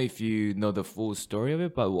I don't know if you know the full story of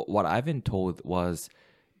it, but what I've been told was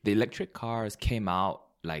the electric cars came out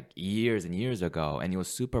like years and years ago, and it was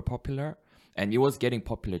super popular. And it was getting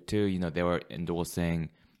popular too. They were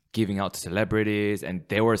endorsing, giving out to celebrities, and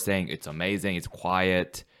they were saying it's amazing, it's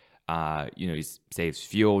quiet, it saves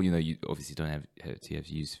fuel. You obviously don't have to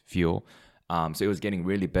use fuel. So it was getting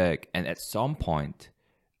really big. And at some point,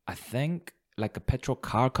 I think like a petrol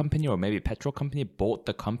car company or maybe a petrol company bought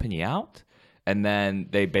the company out, and then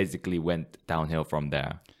they basically went downhill from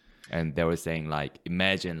there. And they were saying like,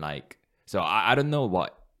 imagine like, so I don't know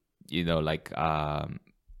what,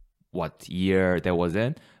 what year that was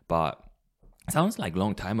in, but it sounds like a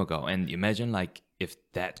long time ago. And imagine like if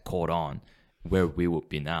that caught on, where we would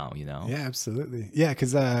be now, Yeah, absolutely. Yeah,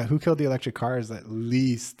 because Who Killed the Electric Car is at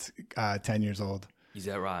least 10 years old. Is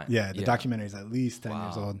that right? Yeah, the documentary is at least 10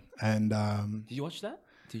 years old. And did you watch that?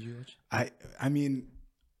 I mean,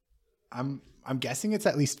 I'm guessing it's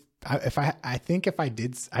at least, I think I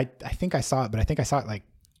saw it, but I think I saw it like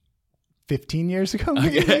 15 years ago.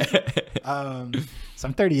 Maybe. Okay. So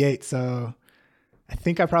I'm 38, so I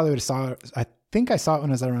think I probably would have saw it. I think I saw it when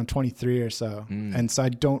I was around 23 or so. And so I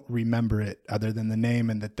don't remember it other than the name,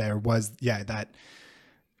 and that there was, that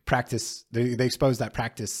practice. They exposed that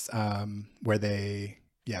practice where they,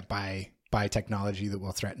 buy technology that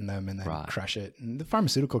will threaten them and then crush it. And the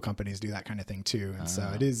pharmaceutical companies do that kind of thing too. And so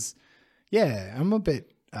it is, I'm a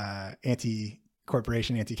bit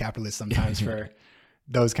anti-corporation, anti-capitalist sometimes for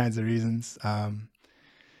those kinds of reasons. A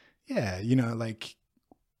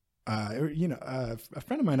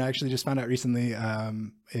friend of mine I actually just found out recently,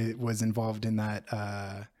 it was involved in that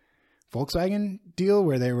Volkswagen deal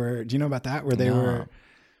where they were, do you know about that? Where they were,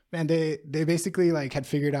 man, they basically like had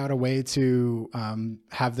figured out a way to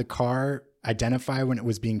have the car identify when it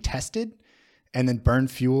was being tested and then burn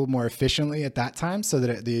fuel more efficiently at that time so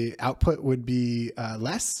that the output would be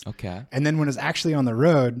less. Okay. And then when it's actually on the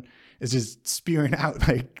road, it's just spewing out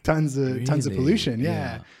like tons of pollution.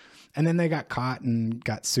 Yeah. And then they got caught and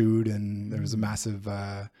got sued, and there was a massive,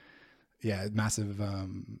 what do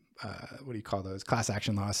you call those? Class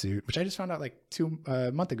action lawsuit, which I just found out like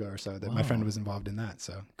a month ago or so that my friend was involved in that.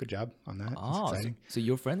 So good job on that. That's exciting. So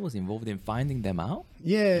your friend was involved in finding them out?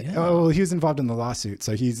 Yeah. Oh, well, he was involved in the lawsuit.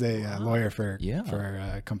 So he's a lawyer for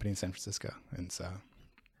a company in San Francisco. And so,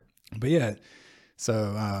 but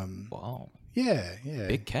wow. Yeah.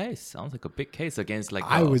 Big case. Sounds like a big case against like.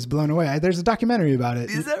 I was blown away. There's a documentary about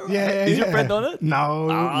it. Is that right? Yeah. Is your friend on it? No,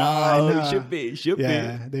 no. Should be.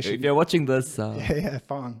 Yeah, they should. If you're watching this,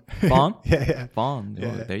 Fong. Fong? Yeah. Fong.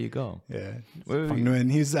 Yeah. Oh, there you go. Yeah. Wait. Fong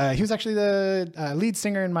Nguyen. He was actually the lead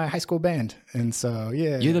singer in my high school band, and so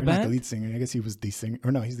You're the band? Not the lead singer. I guess he was the singer.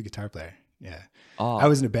 Or no, he's the guitar player. Yeah. Oh. I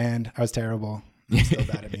was in a band. I was terrible. I'm still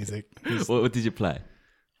bad at music. What did you play?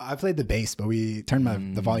 I played the bass, but we turned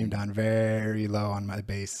the volume down very low on my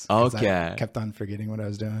bass. Okay. I kept on forgetting what I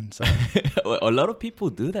was doing. So a lot of people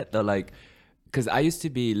do that though, like, because I used to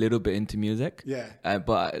be a little bit into music. Yeah.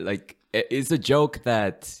 But like, it's a joke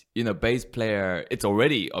that, bass player, it's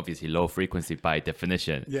already obviously low frequency by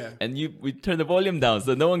definition. Yeah. And we turn the volume down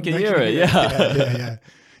so no one can hear it. Yeah.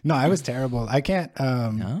 No, I was terrible. I can't.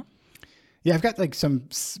 Yeah, I've got like some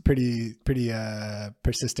pretty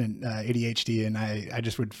persistent ADHD, and I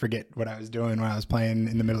just would forget what I was doing when I was playing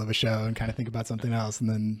in the middle of a show and kind of think about something else, and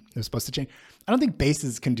then it was supposed to change. I don't think bass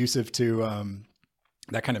is conducive to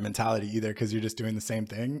that kind of mentality either, because you're just doing the same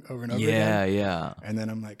thing over and over again. Yeah. And then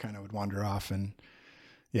I'm like kind of would wander off, and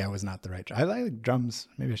it was not the right. I like drums.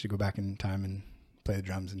 Maybe I should go back in time and play the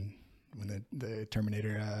drums, and when the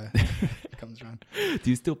Terminator comes around. Do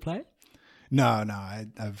you still play? No,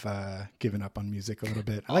 I've given up on music a little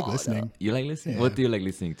bit. I like listening. No. You like listening? Yeah. What do you like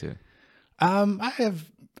listening to?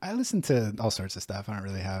 I listen to all sorts of stuff. I don't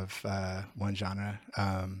really have one genre.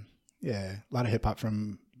 Yeah, a lot of hip hop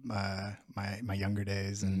from my younger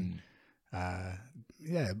days, and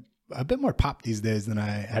yeah, a bit more pop these days than I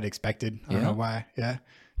had expected. I don't know why. Yeah,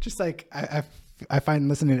 just like I find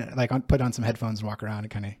listening to, like, put on some headphones and walk around, it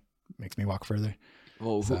kind of makes me walk further.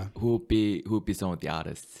 Well, who would be some of the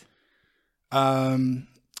artists? Some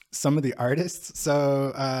of the artists.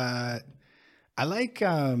 So I like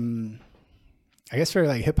I guess for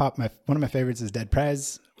like hip hop, one of my favorites is Dead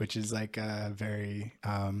Prez, which is like very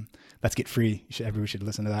Let's Get Free. Everyone should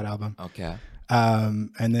listen to that album. Okay.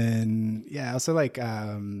 And then I also like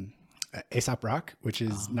A$AP Rock, which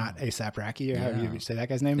is not A$AP Rocky or however you say that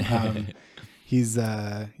guy's name. He's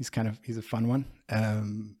a fun one.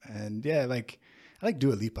 And yeah, like I like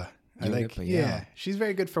Dua Lipa. She's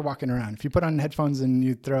very good for walking around. If you put on headphones and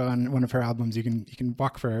you throw on one of her albums, you can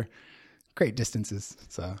walk for great distances.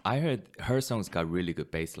 So I heard her songs got really good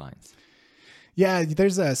bass lines. Yeah,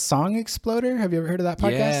 there's a Song Exploder. Have you ever heard of that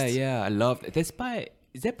podcast? Yeah, I love it. Is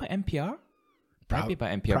that by NPR? Probably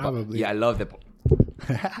by NPR. Probably. Yeah, I love that.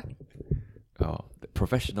 Oh, the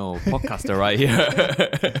professional podcaster right here.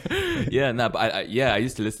 But I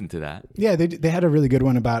used to listen to that. Yeah, they had a really good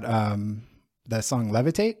one about the song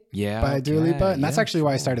Levitate by Dua Lipa. And that's actually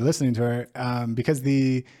why I started listening to her, because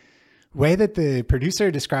the way that the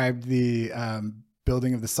producer described the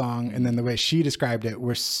building of the song and then the way she described it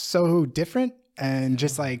were so different. And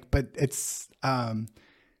just like, but it's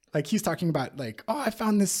like he's talking about like, oh, I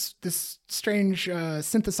found this strange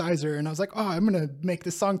synthesizer, and I was like, oh, I'm gonna make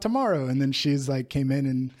this song tomorrow. And then she's like came in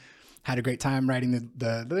and had a great time writing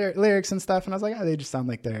the lyrics and stuff. And I was like, oh, they just sound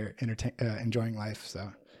like they're enjoying life.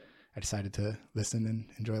 So I decided to listen and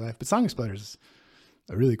enjoy life. But Song Exploders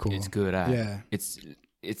are really cool. It's good. Yeah. It's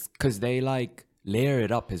because they like layer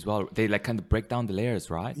it up as well. They like kind of break down the layers,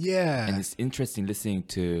 right? Yeah. And it's interesting listening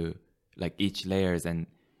to like each layers, and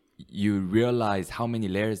you realize how many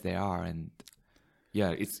layers there are. And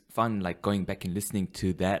yeah, it's fun like going back and listening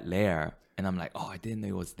to that layer. And I'm like, oh, I didn't know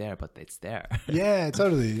it was there, but it's there. Yeah,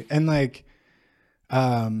 totally. And like,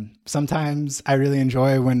 sometimes I really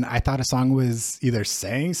enjoy when I thought a song was either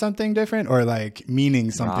saying something different or like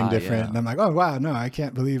meaning something different. Yeah. And I'm like, oh, wow, no, I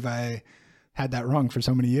can't believe I had that wrong for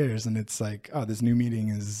so many years. And it's like, oh, this new meaning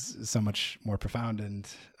is so much more profound and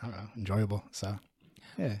I don't know, enjoyable. So,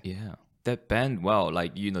 yeah. Yeah. That band, well,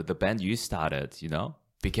 like, the band you started,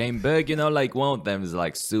 became big, like one of them is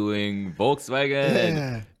like suing Volkswagen.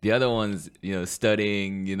 And the other one's,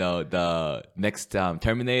 studying, the next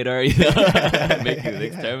Terminator, making the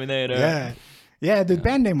next Terminator. Yeah. Yeah, the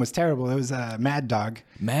band name was terrible. It was Mad Dog.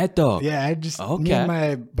 Mad Dog. Yeah, me and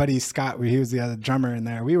my buddy Scott, he was the other drummer in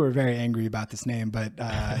there. We were very angry about this name, but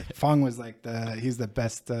Fong was like he's the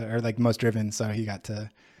best or like most driven, so he got to.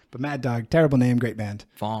 But Mad Dog, terrible name, great band.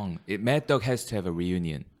 Fong. Mad Dog has to have a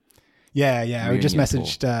reunion. Yeah. We just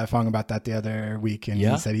messaged Fong about that the other week, and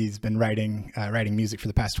he said he's been writing music for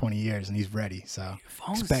the past 20 years, and he's ready. So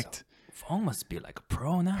expect. Fong must be like a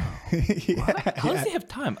pro now. How does he have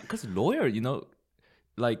time? Because lawyer,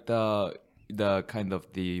 like the kind of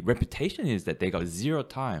the reputation is that they got zero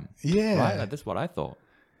time. Yeah, right. Like, that's what I thought.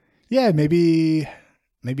 Yeah, maybe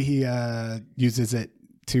he uses it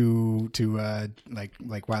to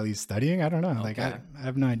like while he's studying. I don't know. Okay. Like I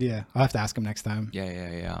have no idea. I'll have to ask him next time.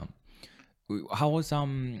 Yeah. How was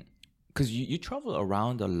because you travel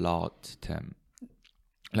around a lot, Tim.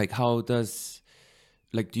 Like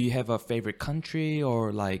do you have a favorite country,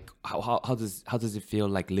 or like how does it feel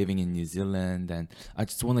like living in New Zealand? And I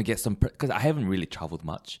just want to get some, because I haven't really traveled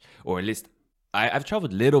much, or at least I've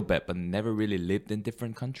traveled a little bit, but never really lived in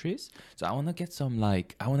different countries. So I want to get some I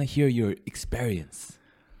want to hear your experience.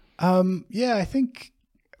 Yeah, I think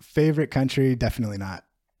favorite country, definitely not.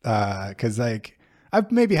 Cause like I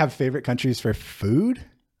maybe have favorite countries for food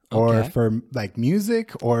or for like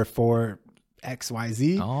music or for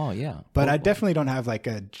XYZ. Oh yeah. But I definitely don't have like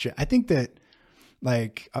I think that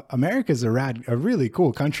like America's a really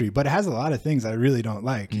cool country, but it has a lot of things I really don't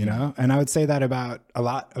like, and I would say that about a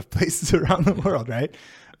lot of places around the world. Right.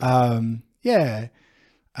 Yeah.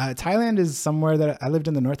 Thailand is somewhere that I lived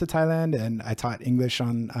in the north of Thailand, and I taught English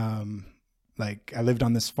on, I lived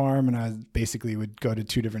on this farm, and I basically would go to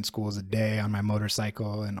 2 different schools a day on my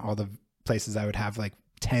motorcycle, and all the places I would have like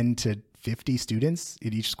 10 to 50 students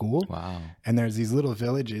at each school. Wow. And there's these little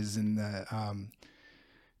villages in the,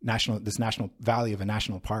 national valley of a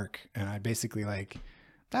national park. And I basically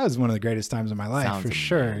that was one of the greatest times of my life. Sounds for amazing.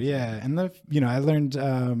 Sure. Yeah. And I learned,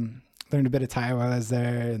 learned a bit of Thai while I was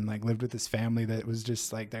there, and like lived with this family that was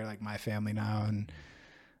just like, they're like my family now. And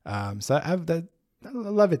so I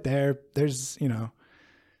love it there. There's, you know,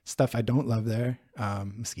 stuff I don't love there.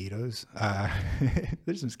 Mosquitoes.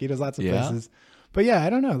 There's mosquitoes lots of places. But yeah, I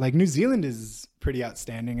don't know. Like New Zealand is pretty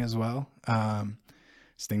outstanding as well.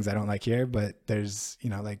 There's things I don't like here, but there's, you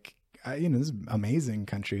know, like, you know, this is an amazing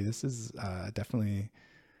country. This is definitely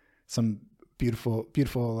some beautiful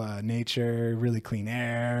nature, really clean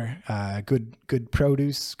air, good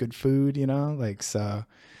produce, good food, you know, like, so.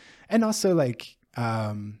 And also like,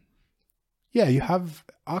 yeah, you have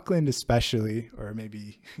Auckland especially, or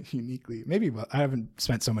maybe uniquely, well, I haven't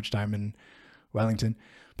spent so much time in Wellington,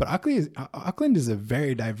 but Auckland is a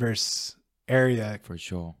very diverse area for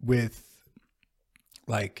sure, with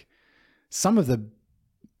like some of the,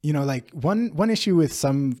 you know, like one issue with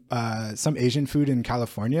some Asian food in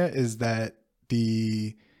California is that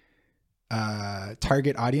the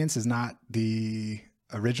target audience is not the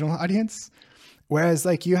original audience. Whereas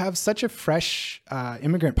like you have such a fresh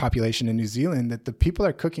immigrant population in New Zealand that the people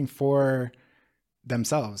are cooking for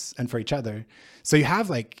themselves and for each other. So you have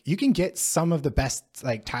like, you can get some of the best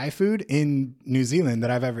like Thai food in New Zealand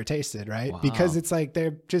that I've ever tasted, right? Wow. Because it's like,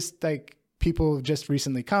 they're just like, people just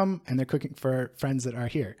recently come and they're cooking for friends that are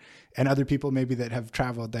here and other people maybe that have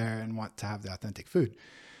traveled there and want to have the authentic food.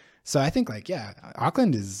 So I think like, yeah,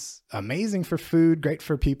 Auckland is amazing for food, great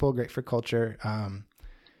for people, great for culture.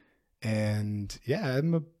 And yeah,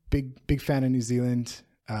 I'm a big fan of New Zealand.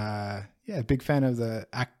 Yeah, big fan of the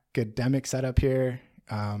academic setup here.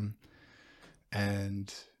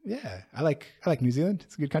 And yeah, I like New Zealand.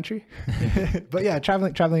 It's a good country. But yeah,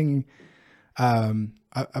 traveling.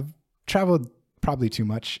 I've traveled probably too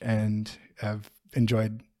much, and I've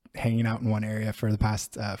enjoyed hanging out in one area for the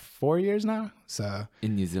past 4 years now. So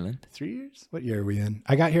in New Zealand, 3 years. What year are we in?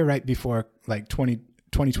 I got here right before like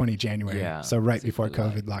 2020 January. Yeah, so right before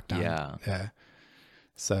COVID lockdown. Yeah.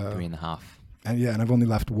 So 3.5. And I've only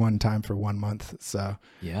left one time for 1 month. So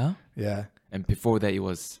yeah. And before that, it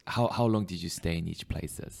was how long did you stay in each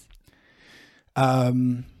places?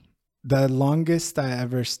 The longest I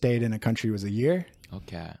ever stayed in a country was a year.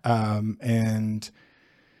 Okay. And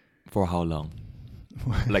for how long?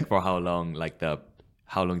 Like for how long? Like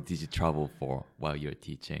how long did you travel for while you were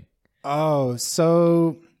teaching? Oh,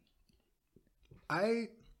 so I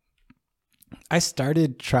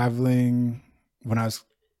started traveling when I was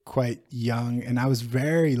quite young, and I was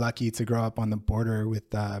very lucky to grow up on the border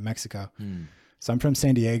with Mexico. So I'm from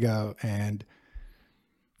San Diego, and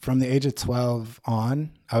from the age of 12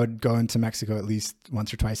 on, I would go into Mexico at least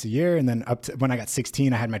once or twice a year. And then up to when I got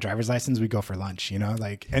 16, I had my driver's license. We'd go for lunch, you know,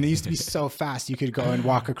 like, and it used to be so fast. You could go and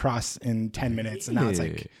walk across in 10 minutes. And now it's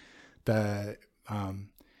like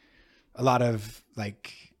a lot of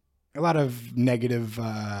negative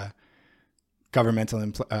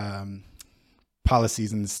governmental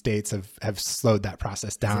policies in the States have slowed that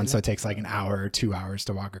process down. So it takes like an hour or 2 hours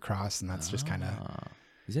to walk across. And that's just kind of...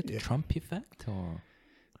 Is it the Trump effect or...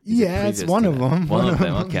 Yeah, it's one of them. One of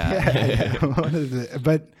them, okay. Yeah, one of the,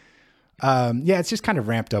 but yeah, it's just kind of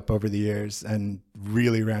ramped up over the years and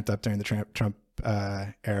really ramped up during the Trump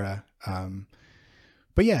era.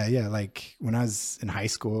 But yeah, like when I was in high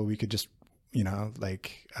school, we could just, you know,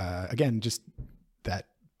 like, again, just that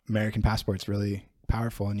American passport's really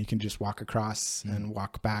powerful, and you can just walk across and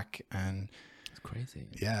walk back, and it's crazy.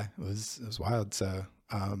 Yeah, it was wild. So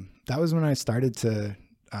that was when I started to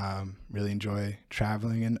really enjoy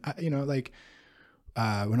traveling. And you know, like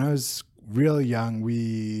when I was real young,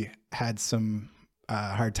 we had some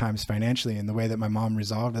hard times financially, and the way that my mom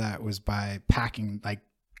resolved that was by packing the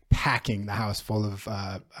house full of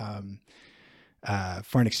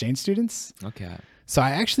foreign exchange students. Okay. So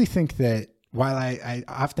I actually think that while I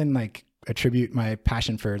often like attribute my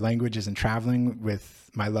passion for languages and traveling with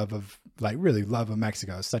my love of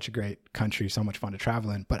Mexico. It's such a great country, so much fun to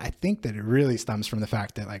travel in. But I think that it really stems from the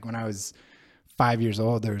fact that like when I was 5 years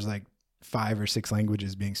old, there was like 5 or 6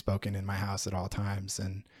 languages being spoken in my house at all times.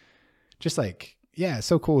 And just like, yeah, it's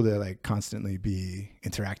so cool to like constantly be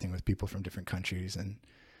interacting with people from different countries. And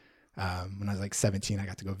when I was like 17, I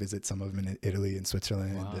got to go visit some of them in Italy and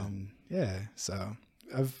Switzerland. Wow. And yeah, so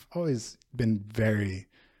I've always been very,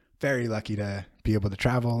 very lucky to be able to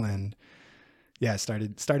travel. And yeah,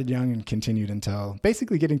 started young and continued until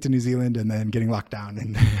basically getting to New Zealand and then getting locked down.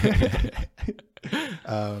 And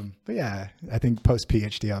but yeah, I think post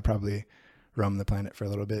PhD, I'll probably roam the planet for a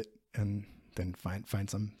little bit and then find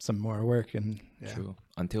some more work. And yeah. True.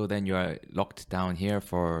 Until then, you are locked down here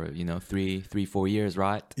for 3-4 years,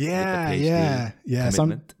 right? Yeah.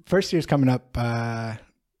 So first year's coming up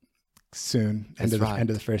soon. That's right. End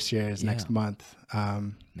of the first year is Yeah. next month.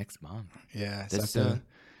 Next month. Yeah. That's, So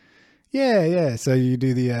yeah. So you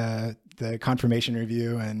do the confirmation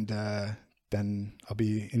review, and then I'll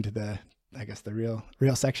be into the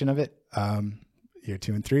real section of it. Year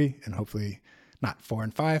 2 and 3, and hopefully not 4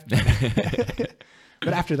 and 5.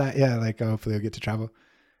 But after that, yeah, like hopefully I'll get to travel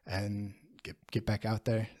and get back out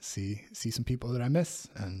there, see some people that I miss,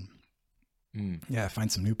 and yeah,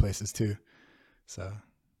 find some new places too. So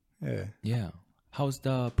yeah. Yeah. How's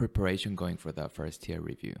the preparation going for the first year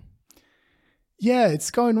review? Yeah,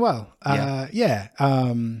 it's going well. Yeah.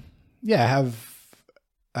 I have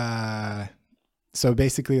so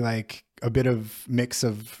basically like a bit of mix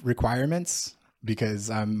of requirements, because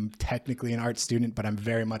I'm technically an art student, but I'm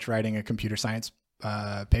very much writing a computer science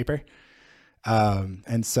paper.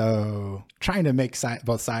 And so trying to make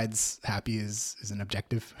both sides happy is an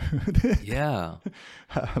objective. Yeah.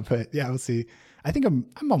 But yeah, we'll see. I think I'm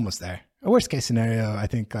almost there. A worst case scenario, I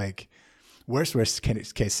think like worst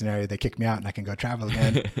case scenario, they kick me out and I can go travel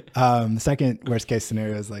again. The second worst case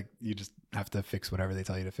scenario is like you just have to fix whatever they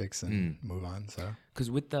tell you to fix and move on. So because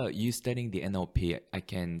with you studying the NLP,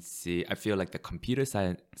 I feel like the computer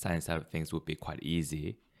science side of things would be quite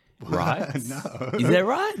easy, right? No. Is that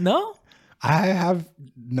right? No?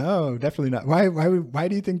 No, definitely not. Why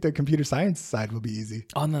do you think the computer science side will be easy?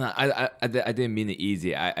 Oh, no. I didn't mean it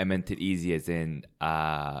easy. I meant it easy as in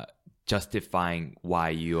justifying why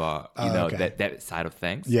you are, okay. that side of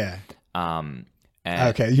things. Yeah.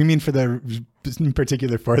 Okay, you mean in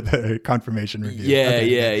particular for the confirmation review? Yeah,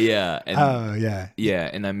 okay. yeah. And, yeah.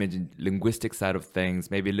 And I mentioned linguistic side of things,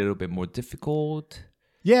 maybe a little bit more difficult.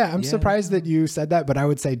 Yeah, I'm surprised that you said that, but I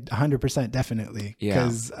would say 100% definitely.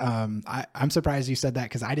 Because I'm surprised you said that,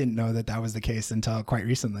 because I didn't know that was the case until quite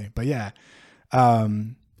recently. But yeah,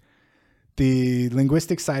 the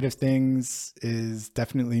linguistic side of things is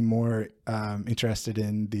definitely more interested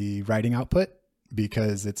in the writing output,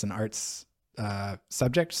 because it's an arts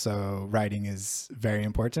subject, so writing is very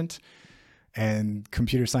important. And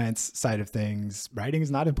computer science side of things, writing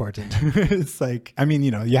is not important. It's like, I mean,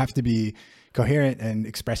 you have to be coherent and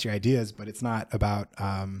express your ideas, but it's not about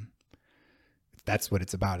that's what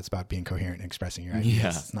it's about. It's about being coherent and expressing your ideas. Yeah.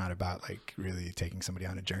 It's not about like really taking somebody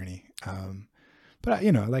on a journey. But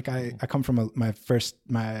like I come from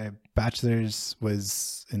my bachelor's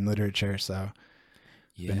was in literature, so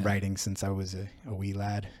been writing since I was a wee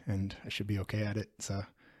lad, and I should be okay at it. So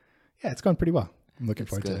yeah, it's going pretty well. I'm looking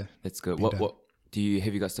forward to it. That's good. What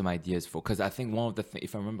have you got some ideas for? Because I think one of the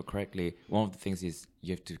if I remember correctly, one of the things is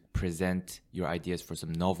you have to present your ideas for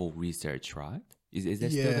some novel research, right? Is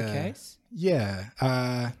that still the case? Yeah.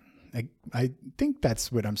 I think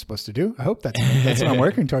that's what I'm supposed to do. I hope that's what I'm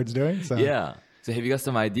working towards doing. So yeah. So have you got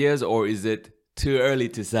some ideas, or is it too early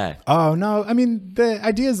to say? Oh, no. I mean, the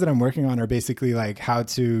ideas that I'm working on are basically like how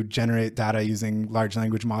to generate data using large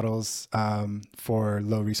language models for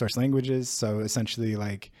low resource languages. So essentially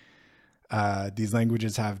like these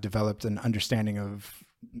languages have developed an understanding of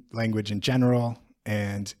language in general.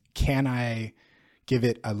 And can I give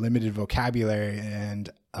it a limited vocabulary and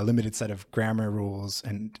a limited set of grammar rules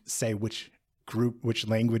and say which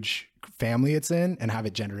language family it's in, and have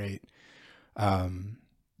it generate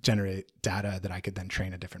data that I could then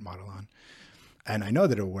train a different model on. And I know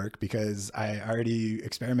that it'll work because I already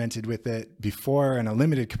experimented with it before in a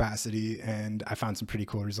limited capacity, and I found some pretty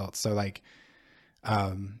cool results. So like,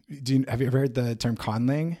 have you ever heard the term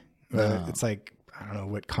conlang? No. It's like, I don't know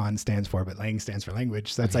what con stands for, but lang stands for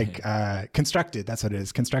language. So it's like constructed. That's what it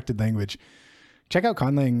is. Constructed language. Check out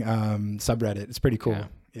conlang subreddit. It's pretty cool.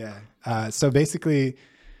 Yeah. So basically,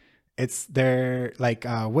 they're like,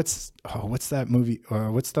 what's that movie,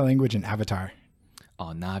 or what's the language in Avatar?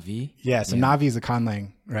 Oh, Navi. Yeah. So Navi is a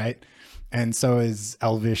conlang, right? And so is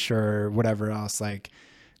Elvish or whatever else. Like,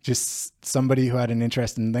 just somebody who had an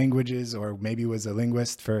interest in languages, or maybe was a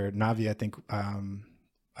linguist for Navi. I think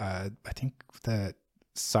the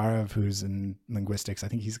Sarav, who's in linguistics, I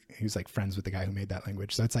think he's like friends with the guy who made that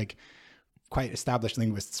language. So it's like quite established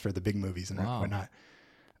linguists for the big movies and whatnot.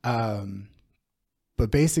 But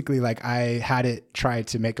basically, like, I had it try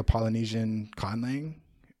to make a Polynesian conlang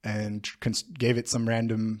and gave it some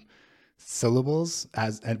random syllables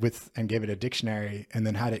and gave it a dictionary, and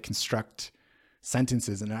then had it construct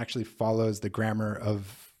sentences, and it actually follows the grammar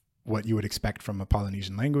of what you would expect from a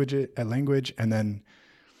Polynesian language, and then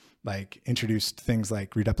like introduced things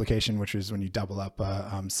like reduplication, which is when you double up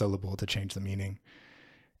a syllable to change the meaning,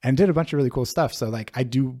 and did a bunch of really cool stuff. So like I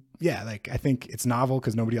think it's novel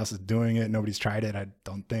because nobody else is doing it. Nobody's tried it, I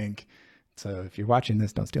don't think. So if you're watching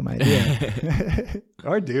this, don't steal my idea.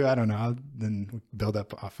 Or do, I don't know. I'll then build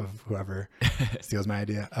up off of whoever steals my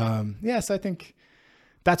idea. So I think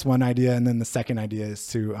that's one idea. And then the second idea is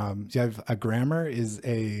to, you have a grammar is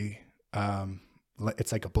it's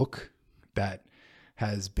like a book that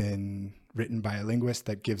has been written by a linguist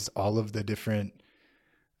that gives all of the different,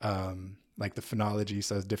 like the phonology,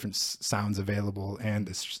 so different sounds available, and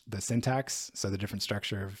the syntax, so the different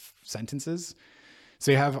structure of sentences. So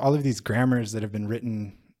you have all of these grammars that have been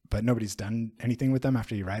written, but nobody's done anything with them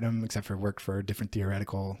after you write them, except for work for different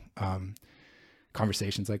theoretical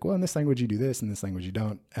conversations like, well, in this language you do this, in this language you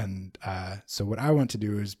don't. And so what I want to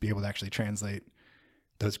do is be able to actually translate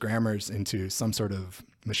those grammars into some sort of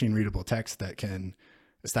machine readable text that can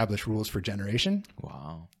establish rules for generation.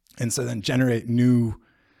 Wow. And so then generate new.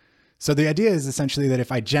 So the idea is essentially that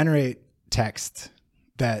if I generate text,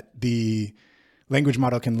 that the language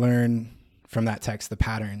model can learn from that text the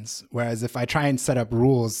patterns. Whereas if I try and set up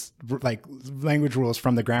rules, like language rules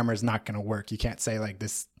from the grammar is not going to work. You can't say like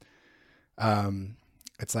this.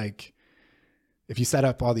 It's like if you set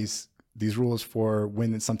up all these rules for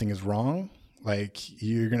when something is wrong, like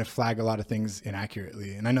you're going to flag a lot of things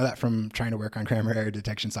inaccurately. And I know that from trying to work on grammar error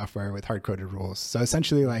detection software with hard-coded rules. So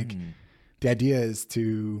essentially like the idea is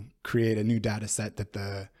to create a new data set that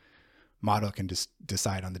the model can just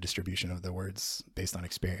decide on the distribution of the words based on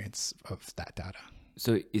experience of that data.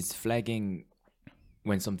 So is flagging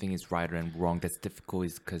when something is right and wrong that's difficult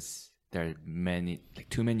is because there are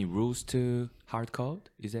too many rules to hard code?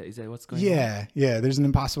 Is that what's going on? Yeah. There's an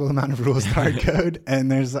impossible amount of rules to hard code,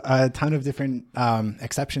 and there's a ton of different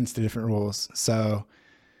exceptions to different rules. So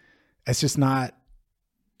it's just not,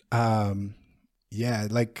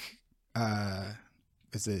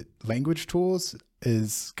 is it language tools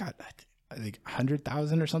is got like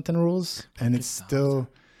 100,000 or something rules, and it's still,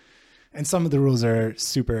 and some of the rules are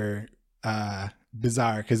super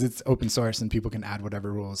bizarre because it's open source and people can add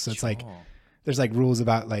whatever rules. So it's like there's like rules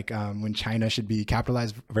about like when China should be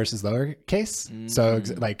capitalized versus lowercase. So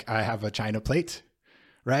like I have a China plate,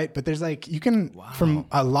 right? But there's like you can from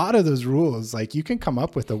a lot of those rules, like you can come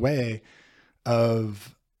up with a way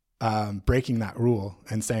of breaking that rule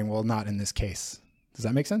and saying, well, not in this case. Does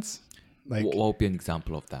that make sense? Like what would be an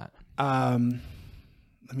example of that?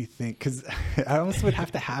 Let me think, because I almost would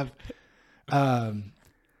have to have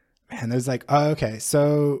there's like, okay,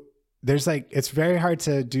 so there's like, it's very hard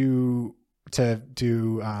to do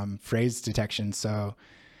phrase detection. So,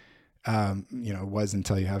 was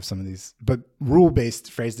until you have some of these, but rule-based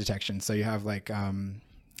phrase detection. So you have like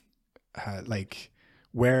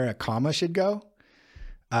where a comma should go.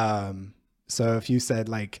 So if you said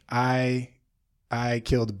like, I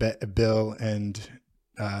killed Bill and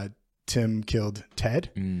Tim killed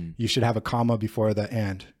Ted, you should have a comma before the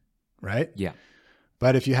and, right? Yeah.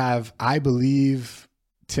 But if you have, I believe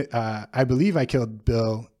I killed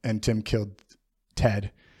Bill and Tim killed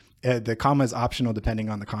Ted, the comma is optional depending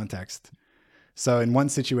on the context. So in one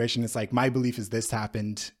situation, it's like, my belief is this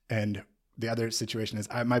happened. And the other situation is,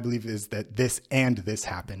 my belief is that this and this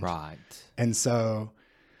happened. Right. And so,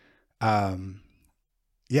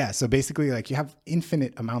 so basically like you have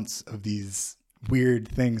infinite amounts of these weird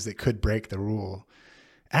things that could break the rule.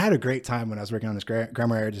 I had a great time when I was working on this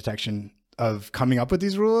grammar error detection of coming up with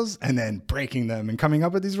these rules and then breaking them and coming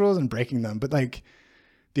up with these rules and breaking them. But like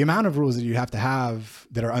the amount of rules that you have to have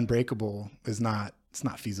that are unbreakable it's not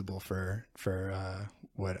feasible for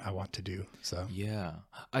what I want to do. So yeah,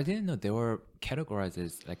 I didn't know they were categorized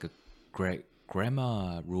as like a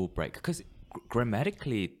grammar rule break because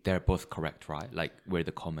grammatically they're both correct, right? Like where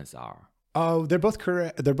the commas are. Oh, they're both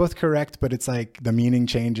correct, but it's like the meaning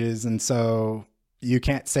changes, and so you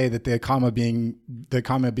can't say that the comma being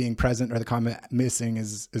present or the comma missing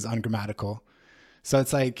is ungrammatical. So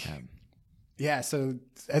it's like, so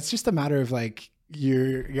it's just a matter of like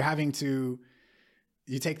you're having to,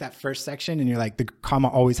 you take that first section and you're like, the comma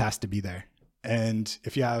always has to be there. And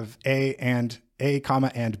if you have A,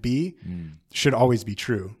 comma, and B should always be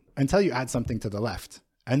true until you add something to the left.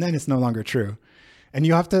 And then it's no longer true. And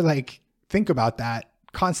you have to like think about that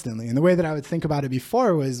constantly. And the way that I would think about it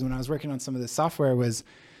before was when I was working on some of this software was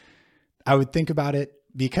I would think about it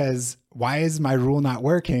because why is my rule not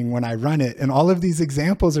working when I run it? And all of these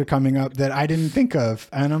examples are coming up that I didn't think of.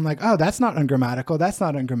 And I'm like, oh, that's not ungrammatical. That's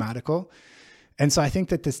not ungrammatical. And so I think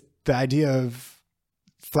that the idea of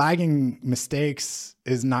flagging mistakes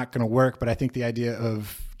is not going to work. But I think the idea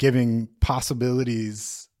of giving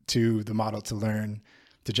possibilities to the model to learn,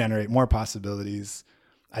 to generate more possibilities,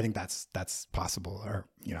 I think that's possible, or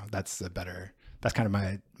that's kind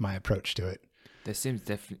of my approach to it. That seems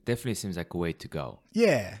definitely seems like a way to go.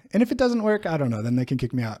 Yeah, and if it doesn't work, I don't know. Then they can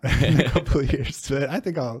kick me out in a couple of years. But I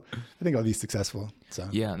think I'll be successful. So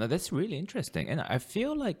Yeah, no, that's really interesting, and I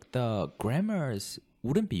feel like the grammars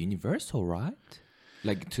wouldn't be universal, right?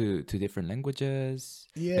 Like to different languages.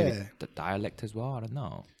 Yeah, maybe the dialect as well. I don't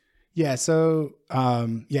know. yeah. So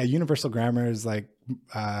universal grammar is like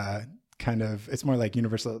kind of, it's more like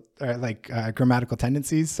universal grammatical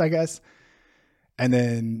tendencies, I guess. And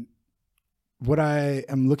then what I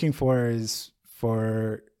am looking for is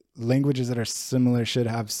for languages that are similar should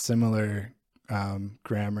have similar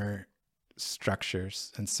grammar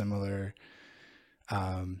structures and similar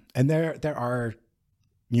and there are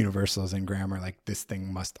universals in grammar, like this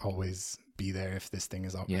thing must always be there if this thing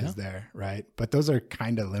is always there, right? But those are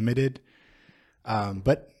kind of limited.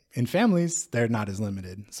 But in families, they're not as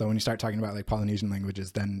limited. So when you start talking about like Polynesian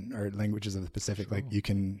languages, then, or languages of the Pacific, like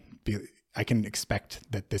I can expect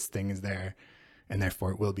that this thing is there and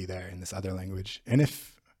therefore it will be there in this other language. And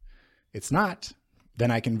if it's not, then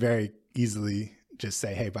I can very easily just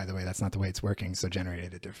say, hey, by the way, that's not the way it's working. So generate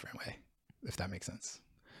it a different way, if that makes sense.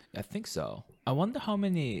 I think so. I wonder how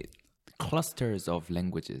many clusters of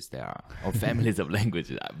languages there are, or families of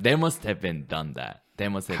languages. There must have been done that. There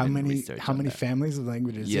must have been research. How many families of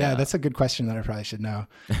languages? Yeah, that's a good question that I probably should know.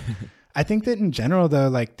 I think that in general, though,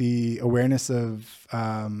 like the awareness of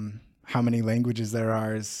how many languages there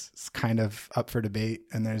are is kind of up for debate.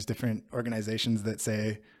 And there's different organizations that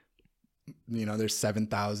say, you know, there's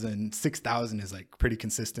 7,000, 6,000 is like pretty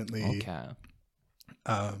consistently. Okay.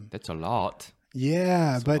 That's a lot.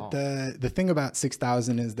 Yeah, but the thing about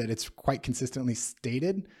 6,000 is that it's quite consistently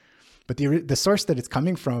stated, but the source that it's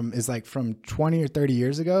coming from is like from 20 or 30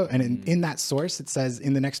 years ago. And in that source, it says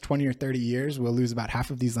in the next 20 or 30 years, we'll lose about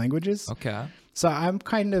half of these languages. Okay. So I'm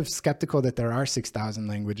kind of skeptical that there are 6,000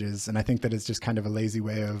 languages. And I think that it's just kind of a lazy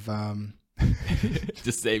way of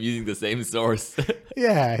just using the same source.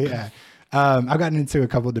 Yeah. I've gotten into a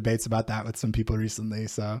couple of debates about that with some people recently.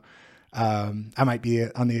 So I might be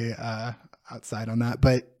on the outside on that,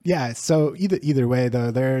 but yeah. So either way, though,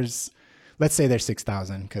 let's say there's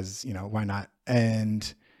 6,000 because, you know, why not?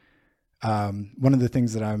 And one of the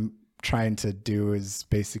things that I'm trying to do is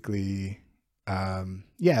basically,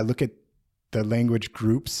 look at the language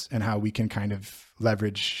groups and how we can kind of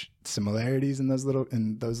leverage similarities in those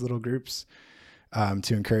little groups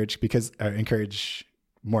to encourage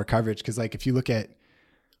more coverage. Because like if you look at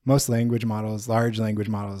most language models, large language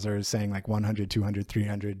models are saying like 100, 200,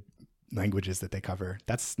 300 languages that they cover.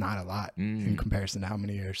 That's not a lot in comparison to how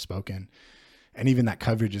many are spoken. And even that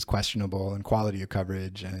coverage is questionable, and quality of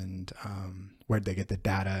coverage and where'd they get the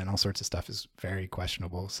data and all sorts of stuff is very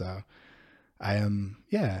questionable. So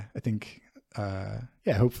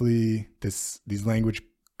hopefully these language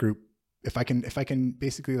group, if I can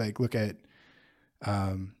basically like look at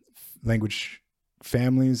language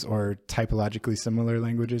families or typologically similar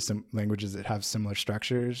languages, some languages that have similar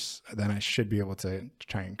structures, then I should be able to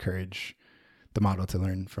try and encourage the model to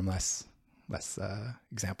learn from less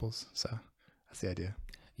examples. So that's the idea.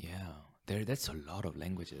 Yeah, that's a lot of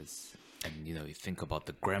languages. And, you know, you think about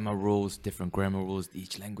the grammar rules, different grammar rules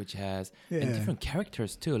each language has, and different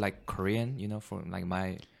characters too, like Korean, you know, for like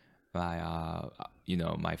my I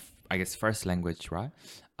guess first language, right?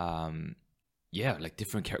 Like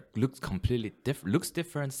different looks completely different, looks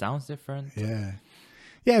different, sounds different.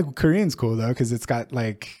 Yeah. Korean's cool though, because it's got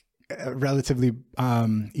like relatively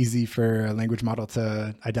easy for a language model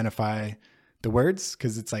to identify the words,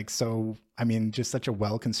 because it's like just such a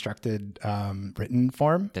well constructed written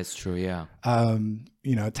form. That's true. Yeah.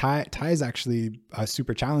 Thai is actually a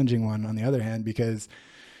super challenging one on the other hand, because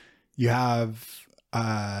you have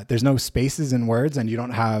there's no spaces in words, and you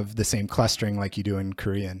don't have the same clustering like you do in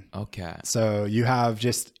Korean. Okay. So you have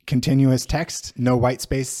just continuous text, no white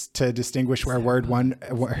space to distinguish where one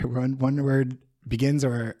word begins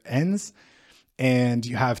or ends. And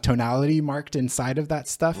you have tonality marked inside of that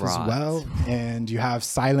stuff as well. And you have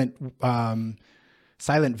silent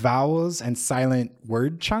vowels and silent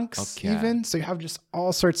word chunks even. So you have just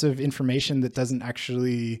all sorts of information that doesn't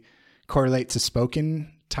actually correlate to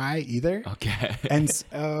spoken Thai either. Okay. And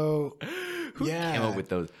so, who came up with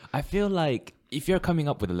those? I feel like if you're coming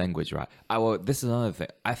up with a language, right? This is another thing.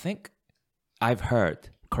 I think I've heard,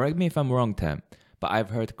 correct me if I'm wrong, Tim, but I've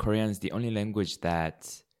heard Korean is the only language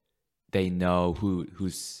that they know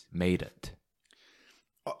who's made it.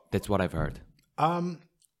 That's what I've heard.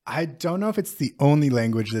 I don't know if it's the only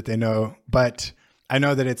language that they know, but I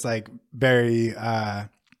know that it's like very,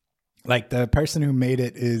 like the person who made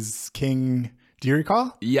it is King. Do you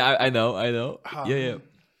recall? Yeah, I know. Yeah.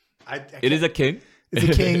 It is a king. It's a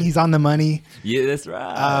king. He's on the money. Yeah, that's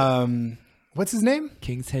right. what's his name?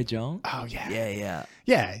 King Sejong. Oh yeah.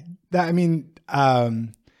 Yeah. I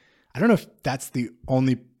don't know if that's the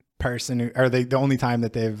only person or the only time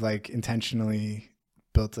that they've like intentionally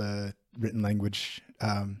built a written language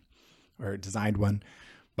or designed one,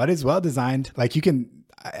 but it's well designed. Like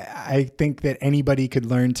I think that anybody could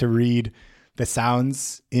learn to read the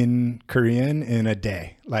sounds in Korean in a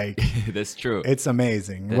day. Like that's true. It's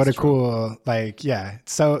amazing. That's what a true. cool, like, yeah.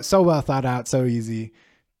 So well thought out, so easy.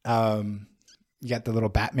 You got the little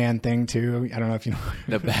Batman thing too. I don't know if you know.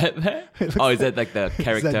 The Batman? Is that like the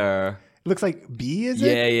character? It looks like B, is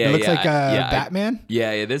it? Yeah. It looks like Batman.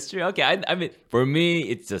 Yeah, that's true. Okay, I mean, for me,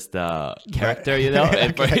 it's just a character, you know.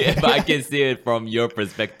 Okay. But I can see it from your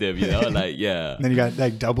perspective, you know. Like, yeah. And then you got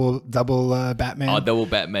like double Batman. Oh, double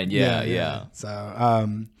Batman. Yeah. So, I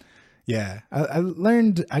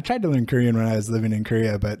tried to learn Korean when I was living in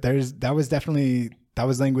Korea, but that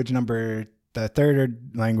was language number, the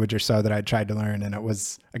third language or so that I tried to learn. And it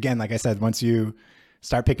was, again, like I said, once you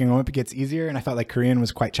start picking them up, it gets easier. And I felt like Korean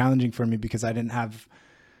was quite challenging for me because I didn't have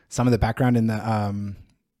some of the background in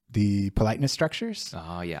the politeness structures.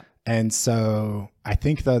 Oh, yeah. And so I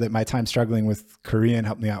think though that my time struggling with Korean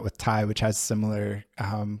helped me out with Thai, which has similar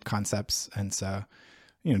concepts. And so,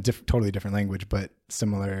 you know, totally different language, but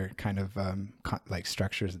similar kind of like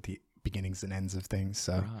structures at the beginnings and ends of things.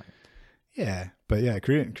 So Right. yeah, but yeah,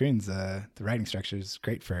 Korean's the writing structure is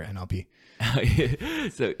great for NLP.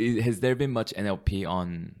 So has there been much NLP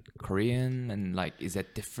on Korean, and like is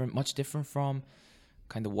that much different from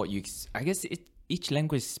kind of what I guess each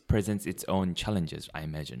language presents its own challenges, I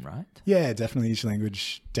imagine, right? Yeah, definitely. Each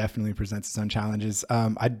language definitely presents its own challenges.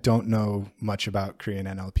 I don't know much about Korean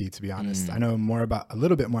NLP, to be honest. I know a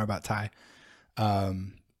little bit more about Thai.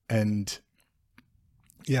 And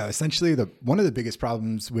yeah, essentially one of the biggest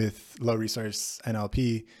problems with low resource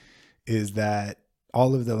NLP is that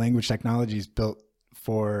all of the language technologies built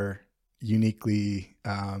for uniquely,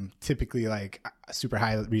 typically like super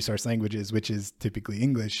high resource languages, which is typically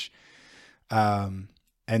English. And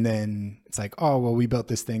then it's like, oh, well, we built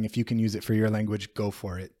this thing. If you can use it for your language, go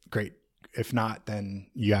for it. Great. If not, then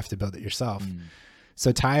you have to build it yourself.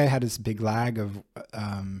 So Thai had this big lag of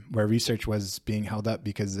where research was being held up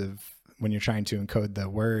because of when you're trying to encode the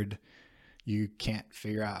word, you can't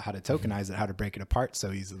figure out how to tokenize it, how to break it apart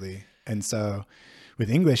so easily. And so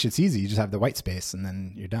with English, it's easy. You just have the white space and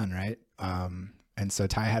then you're done, right? And so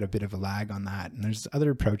Thai had a bit of a lag on that. And there's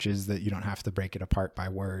other approaches that you don't have to break it apart by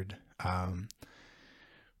word.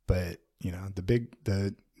 But you know,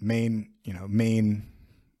 the main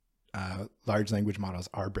large language models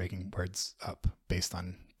are breaking words up based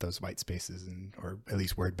on those white spaces or at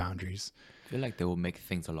least word boundaries. I feel like they will make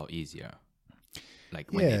things a lot easier.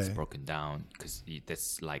 Like when it's broken down, because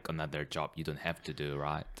that's like another job you don't have to do,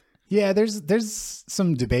 right? Yeah, there's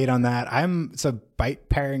some debate on that. So byte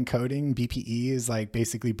pair encoding, BPE, is like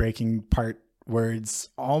basically breaking apart words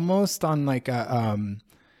almost on like a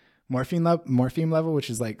morpheme level, which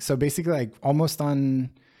is like, so basically like almost on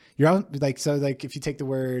like if you take the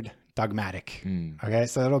word dogmatic, okay,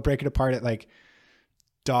 so it'll break it apart at like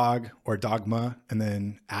dog or dogma, and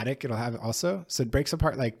then attic, it'll have it also. So it breaks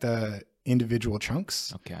apart like the individual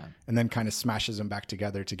chunks, okay, and then kind of smashes them back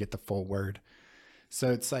together to get the full word.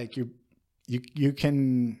 So it's like you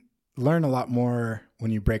can learn a lot more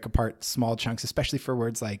when you break apart small chunks, especially for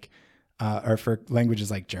words like or for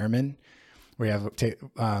languages like German, where you have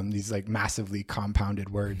these like massively compounded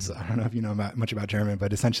words. I don't know if you know much about German,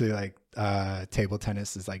 but essentially like table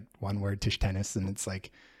tennis is like one word, Tischtennis, and it's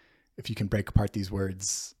like if you can break apart these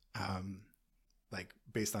words like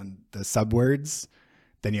based on the subwords,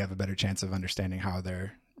 then you have a better chance of understanding how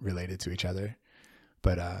they're related to each other.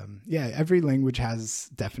 But yeah, every language has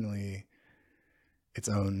definitely its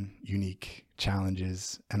own unique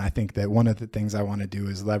challenges. And I think that one of the things I want to do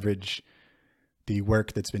is leverage the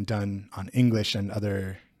work that's been done on English and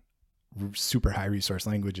other super high resource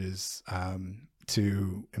languages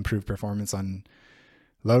to improve performance on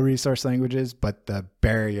low resource languages. But the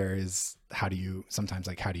barrier is how do you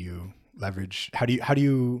leverage,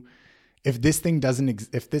 if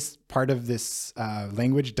this part of this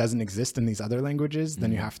language doesn't exist in these other languages,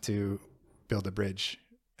 then you have to build a bridge,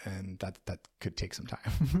 and that could take some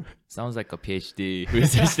time. Sounds like a PhD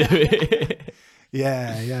research to me.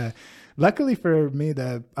 Yeah. Luckily for me,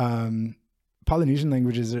 the Polynesian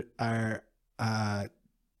languages are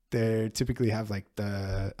they typically have like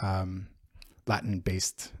the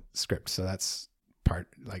Latin-based script, so that's part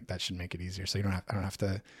like that should make it easier. So I don't have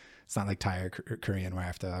to. It's not like Thai or Korean where I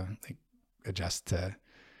have to like adjust to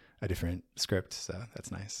a different script. So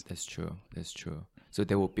that's nice. That's true. So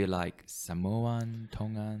there will be like Samoan,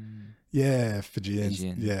 Tongan. Yeah, Fijians.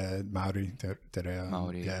 Fijian. Yeah, Maori. Te reo.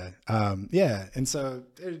 Maori. Yeah. Yeah. And so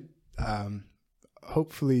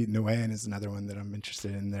hopefully Niuean is another one that I'm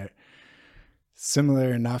interested in. They're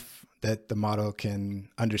similar enough that the model can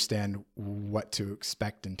understand what to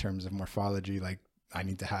expect in terms of morphology. Like I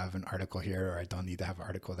need to have an article here, or I don't need to have an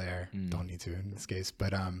article there. Don't need to in this case.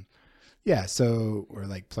 But yeah, so, or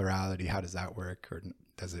like plurality, how does that work? Or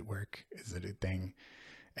does it work? Is it a thing?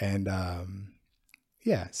 And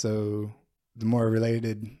yeah, so the more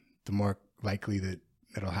related, the more likely that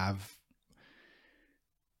it'll have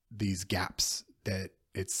these gaps that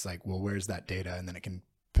it's like, well, where's that data? And then it can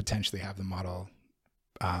potentially have the model,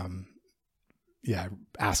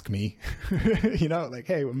 ask me, you know, like,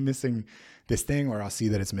 hey, I'm missing this thing, or I'll see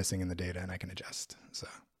that it's missing in the data and I can adjust.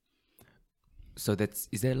 So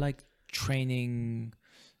is there like training?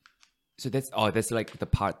 So that's like the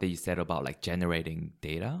part that you said about like generating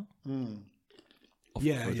data.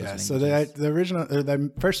 Yeah. So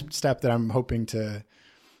the first step that I'm hoping to,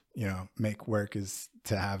 you know, make work is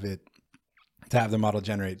to have the model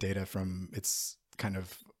generate data from its kind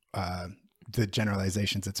of the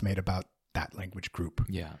generalizations it's made about that language group.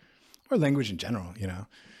 Yeah. Or language in general, you know.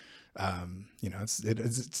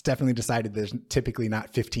 It's definitely decided there's typically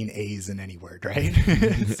not 15 A's in any word, right?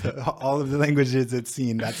 So all of the languages it's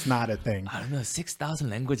seen, that's not a thing. I don't know, 6,000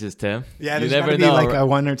 languages, Tim. Yeah, there's never be like a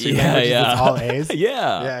one or two languages that's all A's.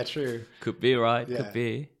 Yeah. Yeah, true. Could be, right? Yeah.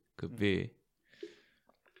 Could be.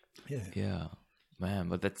 Yeah. Man,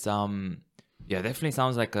 but that's definitely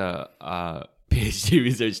sounds like a PhD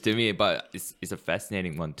research to me, but it's a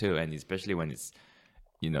fascinating one too, and especially when it's,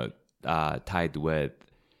 you know, tied with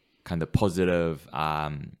kind of positive,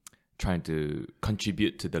 trying to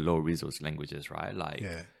contribute to the low resource languages, right? Like,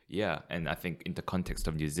 yeah. And I think in the context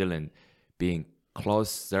of New Zealand, being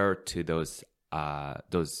closer to those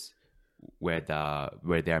where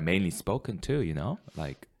they are mainly spoken to, you know,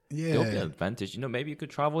 like, there'll be an advantage. You know, maybe you could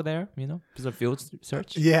travel there, you know, do some field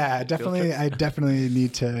search. Yeah, definitely. I definitely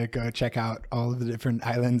need to go check out all of the different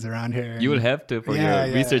islands around here. You will have to for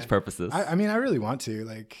your research purposes. I mean, I really want to.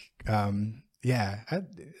 Like, I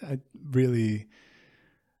really.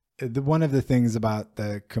 One of the things about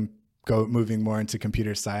moving more into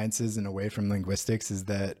computer sciences and away from linguistics is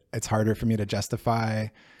that it's harder for me to justify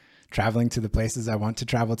traveling to the places I want to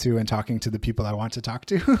travel to and talking to the people I want to talk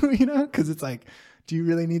to, you know, because it's like, do you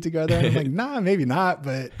really need to go there? And I'm like, nah, maybe not,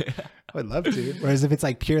 but I would love to. Whereas if it's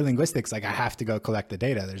like pure linguistics, like I have to go collect the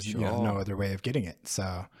data. There's no other way of getting it.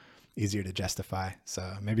 So easier to justify. So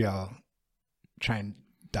maybe I'll try and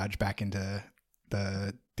dodge back into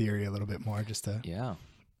the theory a little bit more just to. Yeah.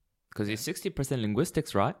 Because it's 60%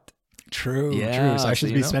 linguistics, right? True. So I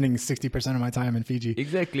should be spending 60% of my time in Fiji.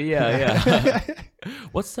 Exactly. Yeah.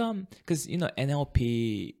 What's because you know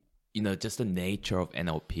NLP, you know, just the nature of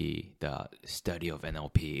NLP, the study of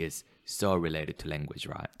NLP is so related to language,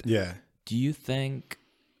 right? Yeah. Do you think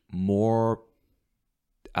more?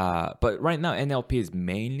 But right now NLP is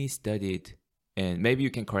mainly studied, and maybe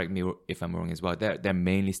you can correct me if I'm wrong as well. They're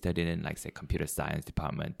mainly studied in like say computer science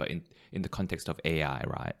department, but in the context of AI,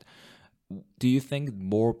 right? Do you think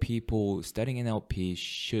more people studying NLP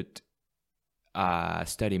should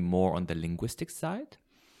study more on the linguistic side?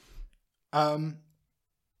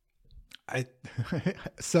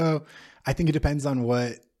 So I think it depends on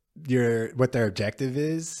what their objective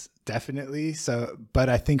is, definitely. So, but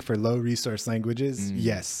I think for low resource languages,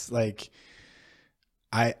 yes, like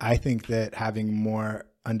I think that having more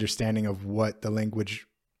understanding of what the language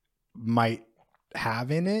might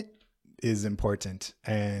have in it is important.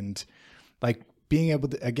 And like being able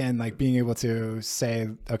to say,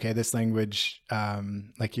 okay, this language,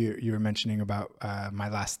 like you were mentioning about my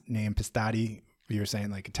last name, Pistotti, you were saying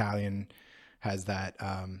like Italian has that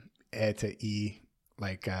e to e,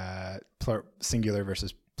 like singular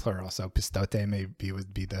versus plural. So Pistotte maybe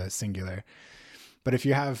would be the singular. But if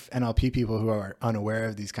you have NLP people who are unaware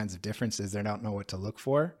of these kinds of differences, they don't know what to look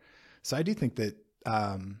for. So I do think that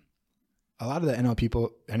a lot of the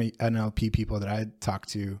NLP people that I talk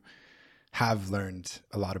to have learned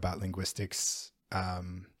a lot about linguistics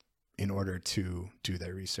in order to do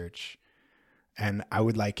their research. And I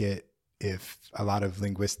would like it if a lot of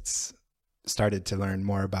linguists started to learn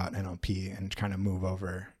more about NLP and kind of move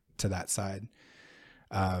over to that side.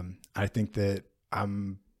 I think that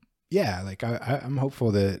I'm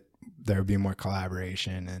hopeful that there'll be more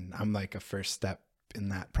collaboration, and I'm like a first step in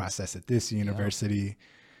that process at this university.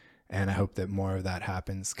 And I hope that more of that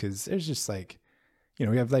happens, because there's just like, you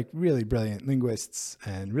know, we have like really brilliant linguists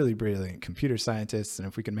and really brilliant computer scientists. And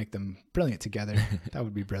if we can make them brilliant together, that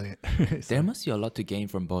would be brilliant. There must be a lot to gain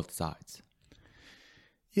from both sides.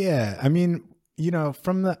 Yeah, I mean,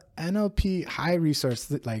 from the NLP high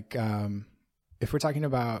resource, like if we're talking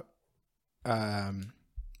about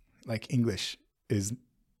like English,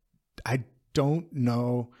 I don't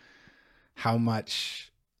know how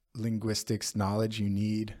much linguistics knowledge you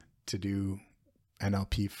need to do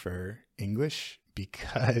NLP for English,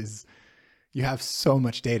 because you have so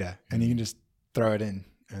much data and you can just throw it in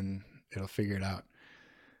and it'll figure it out.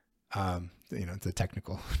 It's a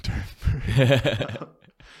technical term.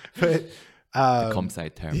 But The comp sci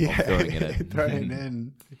term of throwing it in. Throwing it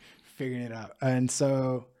in, figuring it out. And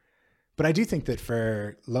so, but I do think that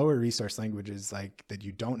for lower resource languages like that,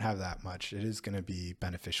 you don't have that much, it is going to be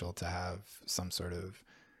beneficial to have some sort of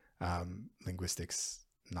linguistics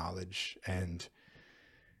knowledge. And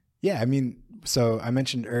yeah, I mean, so I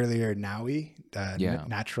mentioned earlier NAUI,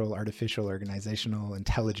 Natural Artificial Organizational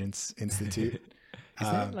Intelligence Institute. Is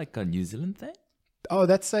that like a New Zealand thing? Oh,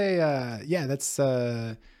 that's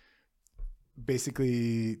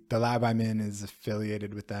basically the lab I'm in is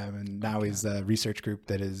affiliated with them, and now is a research group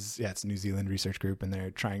that is, it's a New Zealand research group, and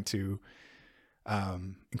they're trying to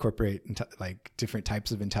incorporate like different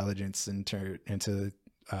types of intelligence into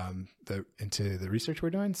the research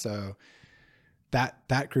we're doing. So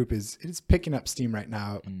that group is picking up steam right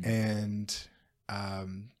now, and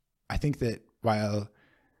I think that while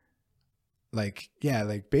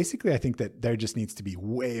basically I think that there just needs to be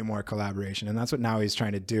way more collaboration, and that's what now he's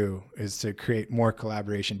trying to do, is to create more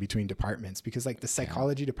collaboration between departments, because like the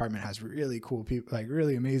psychology department has really cool people, like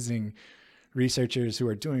really amazing researchers who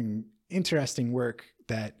are doing interesting work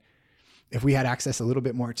that if we had access a little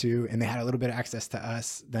bit more to, and they had a little bit of access to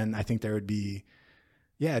us, then I think there would be,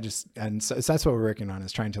 and so that's what we're working on,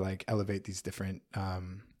 is trying to like elevate these different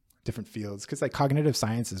fields, because like cognitive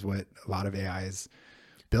science is what a lot of AI is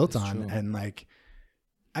built on. True. And like,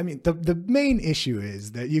 I mean, the main issue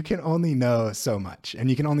is that you can only know so much and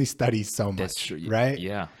you can only study so much. That's true. Right?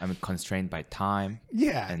 Yeah. I'm constrained by time.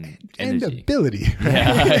 Yeah. And ability.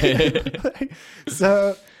 Right? Yeah.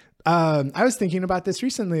 So I was thinking about this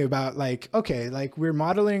recently about like, okay, like we're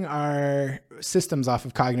modeling our systems off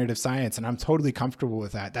of cognitive science, and I'm totally comfortable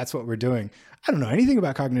with that. That's what we're doing. I don't know anything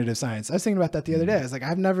about cognitive science. I was thinking about that the other day. I was like,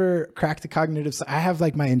 I've never cracked the cognitive. I have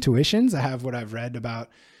like my intuitions. I have what I've read about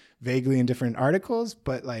vaguely in different articles,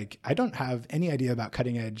 but like, I don't have any idea about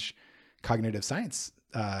cutting edge cognitive science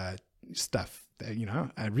stuff,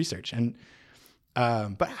 research. And,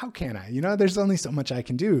 but how can I, there's only so much I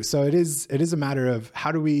can do. So it is a matter of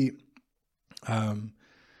how do we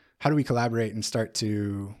collaborate and start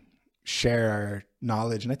to share our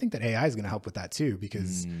knowledge. And I think that AI is going to help with that too,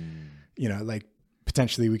 because like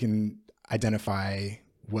potentially we can identify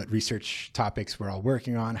what research topics we're all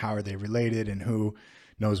working on, how are they related, and who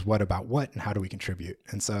knows what about what, and how do we contribute.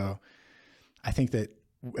 And so I think that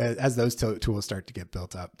as those tools start to get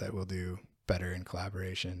built up, that we'll do better in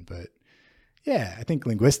collaboration. But yeah, I think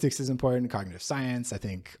linguistics is important, cognitive science. I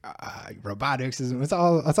think robotics it's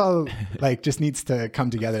all like just needs to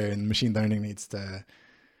come together, and machine learning needs to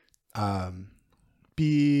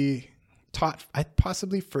be taught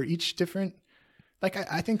possibly for each different, like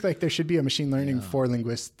I think like there should be a machine learning for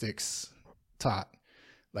linguistics taught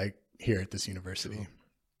like here at this university. Cool.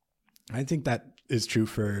 I think that is true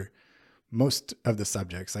for most of the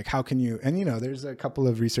subjects. Like how can you, and there's a couple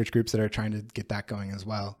of research groups that are trying to get that going as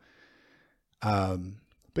well.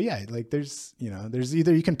 But yeah, like there's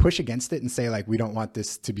either you can push against it and say like, we don't want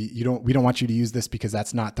this to be, we don't want you to use this because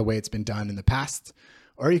that's not the way it's been done in the past.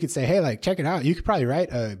 Or you could say, hey, like, check it out. You could probably write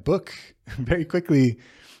a book very quickly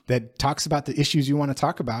that talks about the issues you want to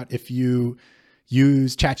talk about if you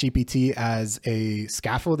use ChatGPT as a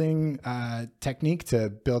scaffolding technique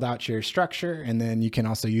to build out your structure. And then you can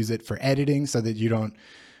also use it for editing so that you don't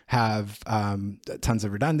have tons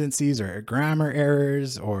of redundancies or grammar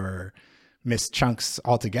errors or missed chunks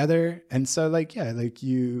altogether. And so like, yeah, like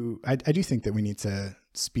I do think that we need to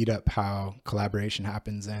speed up how collaboration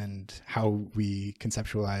happens and how we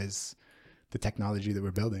conceptualize the technology that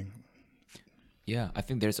we're building. Yeah, I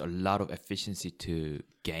think there's a lot of efficiency to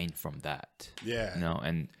gain from that. Yeah.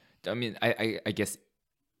 And I mean, I guess,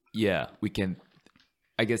 yeah, we can,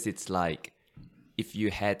 I guess it's like if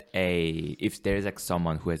if there's like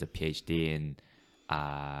someone who has a PhD in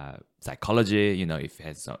psychology, if it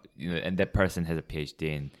has, and that person has a PhD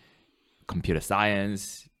in computer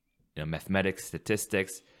science, mathematics,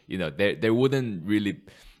 statistics, there wouldn't really,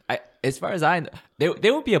 as far as I know,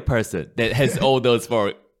 there would be a person that has all those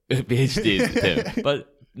four PhDs too,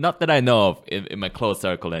 but not that I know of in my close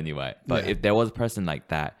circle anyway. But if there was a person like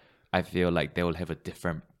that, I feel like they will have a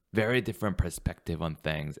very different perspective on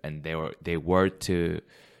things, and they were to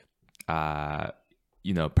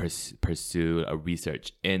pursue a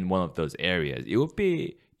research in one of those areas, it would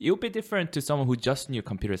be different to someone who just knew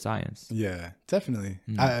computer science. Yeah, definitely.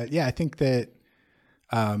 Yeah, I think that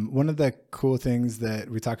one of the cool things that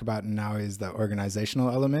we talk about now is the organizational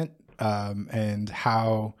element, and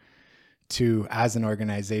how to, as an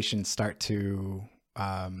organization, start to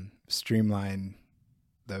streamline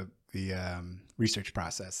the research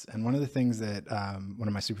process. And one of the things that one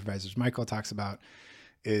of my supervisors, Michael, talks about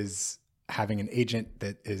is having an agent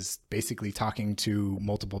that is basically talking to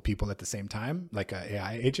multiple people at the same time, like an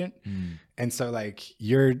AI agent. And so like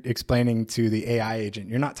you're explaining to the AI agent,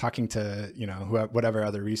 you're not talking to, whatever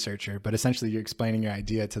other researcher, but essentially you're explaining your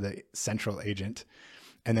idea to the central agent.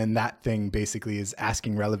 And then that thing basically is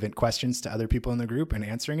asking relevant questions to other people in the group and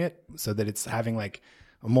answering it, so that it's having like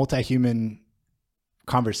a multi-human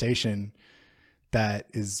conversation that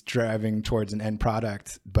is driving towards an end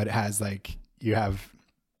product, but it has like, you have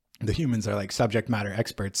the humans are like subject matter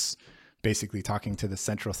experts basically talking to the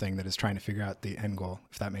central thing that is trying to figure out the end goal,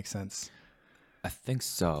 if that makes sense. I think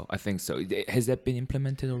so. Has that been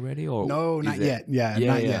implemented already, or no? Not yet. Not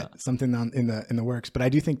yet. Something in the works. But I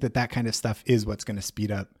do think that kind of stuff is what's going to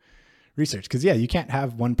speed up research, because you can't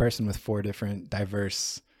have one person with 4 different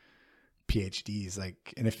diverse PhDs.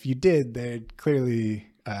 Like, and if you did, they're clearly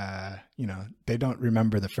they don't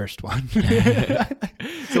remember the first one.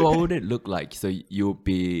 So what would it look like? So you'll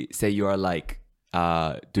be, say you are like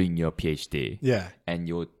doing your PhD, and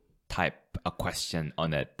you'll type a question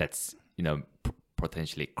on it that's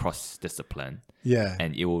potentially cross-discipline,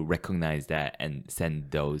 and it will recognize that and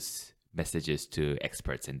send those messages to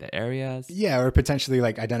experts in the areas, or potentially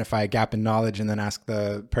like identify a gap in knowledge and then ask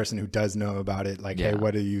the person who does know about it, like, hey,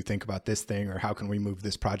 what do you think about this thing, or how can we move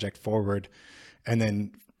this project forward, and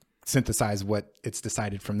then synthesize what it's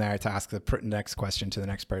decided from there to ask the next question to the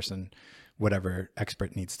next person, whatever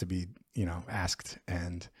expert needs to be asked.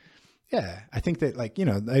 And I think that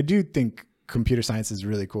I do think computer science is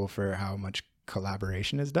really cool for how much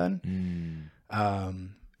collaboration is done.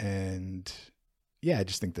 And I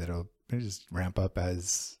just think that it'll just ramp up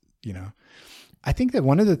as, I think that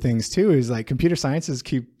one of the things too is like computer sciences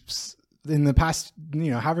keeps in the past,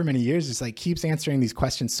 however many years, just like keeps answering these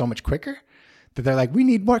questions so much quicker that they're like, we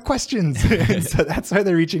need more questions. And so that's why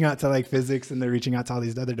they're reaching out to like physics, and they're reaching out to all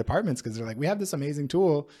these other departments, because they're like, we have this amazing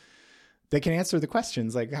tool that can answer the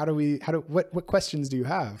questions. Like, what questions do you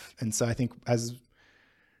have? And so I think as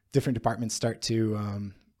different departments start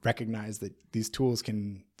to recognize that these tools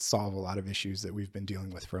can solve a lot of issues that we've been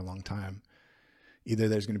dealing with for a long time, either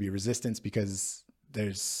there's going to be resistance because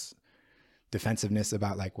there's defensiveness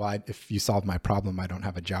about like, well, if you solve my problem, I don't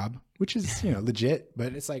have a job, which is, legit,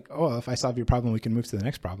 but it's like, oh, if I solve your problem, we can move to the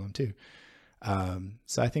next problem too.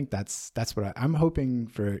 So I think that's what I'm hoping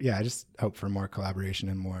for. I just hope for more collaboration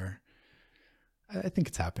and more, I think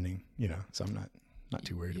it's happening, so I'm not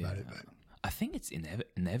too worried about it. But I think it's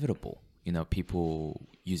inevitable, people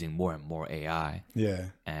using more and more AI,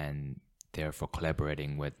 and therefore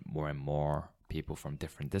collaborating with more and more people from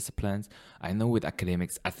different disciplines. I know with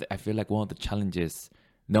academics, I feel like one of the challenges,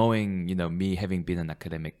 knowing, me having been an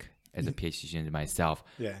academic as a PhD student myself,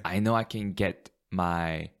 I know I can get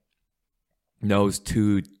my nose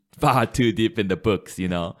far too deep in the books,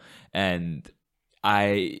 and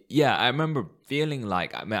I remember feeling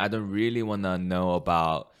like, I don't really want to know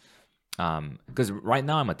about, because right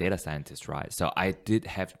now I'm a data scientist, right? So I did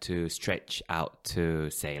have to stretch out to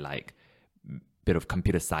say like bit of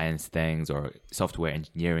computer science things or software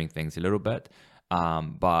engineering things a little bit.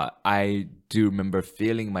 But I do remember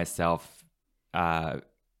feeling myself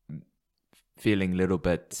feeling a little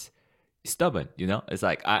bit stubborn, It's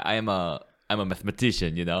like I'm a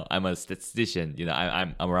mathematician, I'm a statistician,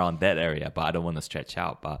 I'm around that area, but I don't want to stretch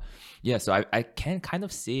out. But so I can kind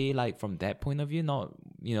of see like from that point of view, not,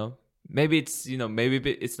 maybe it's,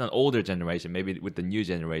 maybe it's an older generation, maybe with the new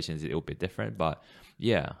generations, it'll be different. But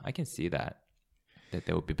I can see that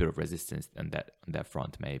there will be a bit of resistance on that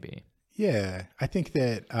front, maybe. Yeah, I think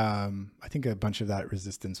that I think a bunch of that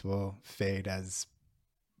resistance will fade as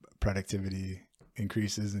productivity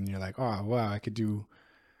increases, and you're like, oh wow, I could do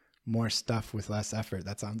more stuff with less effort.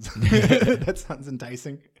 That sounds that sounds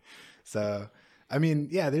enticing. So, I mean,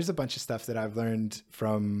 there's a bunch of stuff that I've learned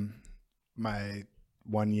from my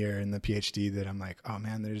 1 year in the PhD that I'm like, oh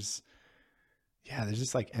man, there's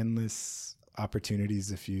just like endless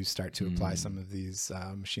opportunities if you start to apply some of these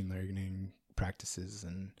machine learning practices,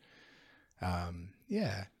 and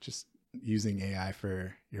just using AI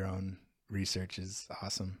for your own research is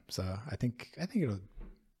awesome. So I think it'll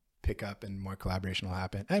pick up and more collaboration will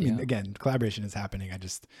happen. I mean, again, collaboration is happening. I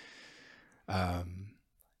just,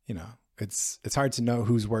 it's hard to know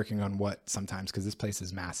who's working on what sometimes because this place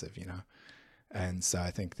is massive, And so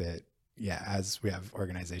I think that, as we have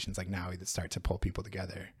organizations like now that start to pull people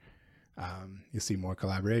together, you'll see more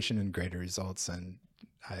collaboration and greater results. And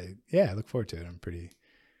I look forward to it. I'm pretty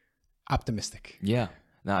optimistic. Yeah.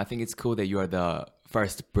 No, I think it's cool that you are the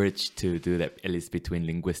first bridge to do that, at least between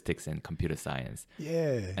linguistics and computer science.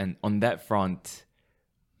 Yeah. And on that front,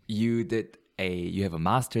 you have a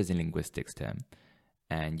master's in linguistics, Tim,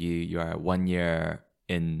 and you are 1 year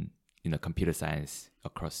in computer science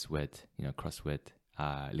across with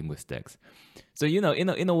linguistics. So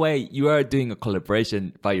in a way you are doing a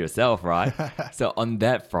collaboration by yourself, right? So on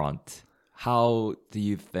that front, how do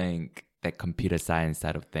you think that computer science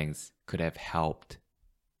side of things could have helped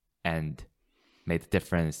and made a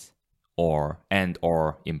difference or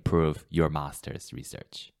improve your master's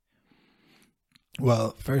research?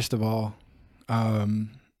 Well, first of all,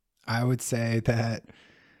 I would say that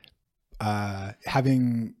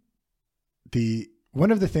having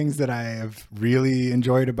one of the things that I have really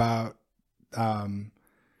enjoyed about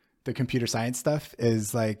the computer science stuff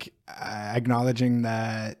is like acknowledging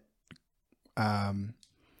that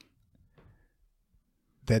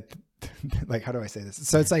like, how do I say this?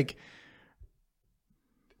 So it's like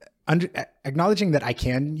acknowledging that I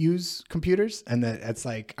can use computers and that it's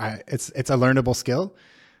like it's a learnable skill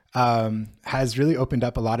has really opened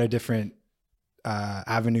up a lot of different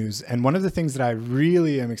avenues. And one of the things that I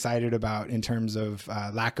really am excited about in terms of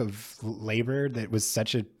lack of labor that was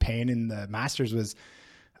such a pain in the master's was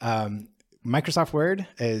Microsoft Word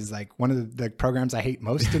is like one of the programs I hate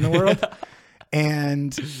most in the world.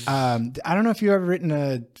 And I don't know if you've ever written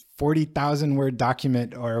a 40,000 word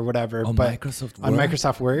document or whatever, on but Microsoft on Word?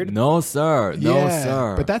 Microsoft Word. No, sir. No, Yeah,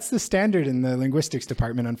 sir. But that's the standard in the linguistics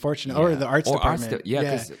department, unfortunately, or the arts department.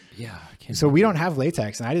 So we don't have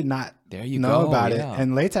LaTeX, and I did not know about it.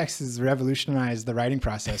 And LaTeX has revolutionized the writing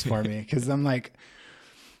process for me because I'm like,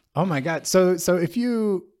 oh my God. So if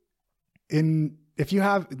you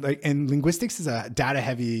have like, and linguistics is a data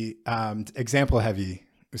heavy, example heavy.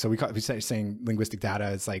 So we say saying linguistic data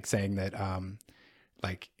is like saying that,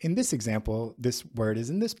 like in this example, this word is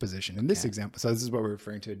in this position in this example. So this is what we're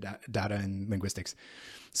referring to data in linguistics.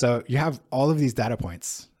 So you have all of these data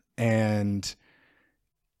points and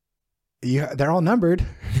they're all numbered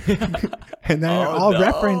and they're all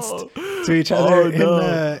referenced to each other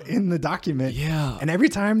in the document. Yeah. And every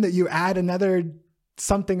time that you add another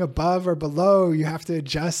something above or below, you have to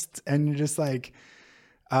adjust, and you're just like,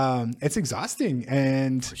 it's exhausting.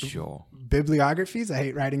 And For sure. Bibliographies, I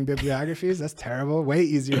hate writing bibliographies. That's terrible. Way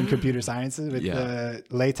easier in computer sciences with the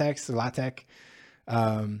LaTeX, LaTeX.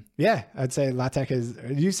 I'd say LaTeX is.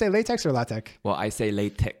 Do you say LaTeX or LaTeX? Well, I say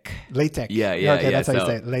LaTeX. LaTeX. Yeah. Okay, that's how you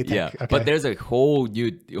say it. LaTeX. Yeah. Okay. But there's a whole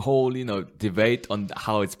debate on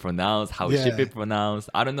how it's pronounced, how it should be pronounced.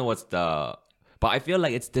 I don't know but I feel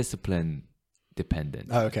like it's discipline dependent.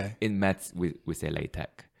 Oh, okay. In maths, we say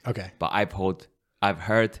LaTeX. Okay. But I've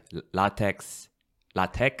heard LaTeX.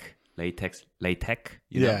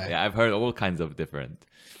 I've heard all kinds of different.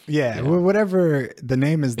 Well, whatever the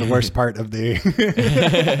name is, the worst part of the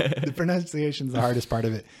the pronunciation is the hardest part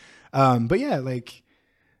of it. But yeah, like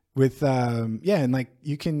with and like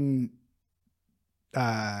you can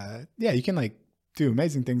like do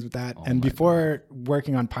amazing things with that. And before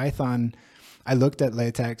working on Python, I looked at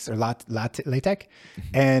LaTeX or LaTeX,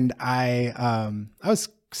 and I was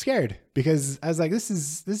scared because I was like, this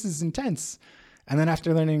is intense. And then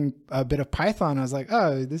after learning a bit of Python, I was like,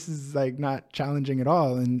 oh, this is like not challenging at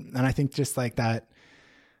all. And I think just like that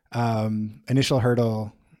initial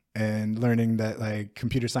hurdle and learning that like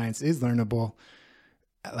computer science is learnable,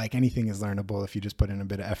 like anything is learnable if you just put in a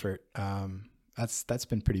bit of effort. That's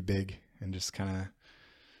been pretty big, and just kind of,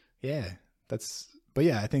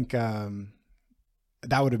 I think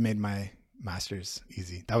that would have made my master's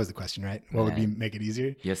easy. That was the question, right? What would make it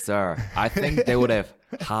easier? Yes, sir. I think they would have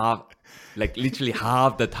literally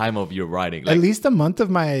half the time of your writing. At least a month of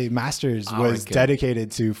my master's was dedicated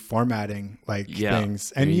to formatting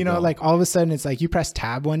things. And like all of a sudden it's like you press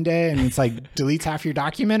tab one day and it's like deletes half your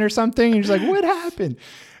document or something. And you're just like, what happened?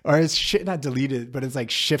 Or it's not deleted, but it's like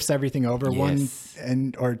shifts everything over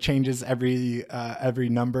or changes every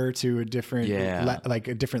number to a different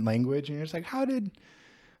a different language. And you're just like, how did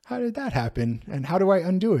that happen? And how do I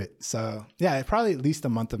undo it? So probably at least a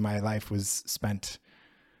month of my life was spent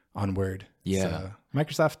on Word. Yeah. So,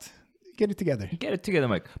 Microsoft, get it together. Get it together,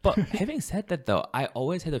 Mike. But having said that though, I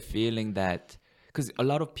always had a feeling that, because a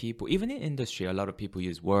lot of people, even in industry, a lot of people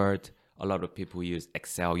use Word, a lot of people use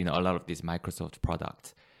Excel, a lot of these Microsoft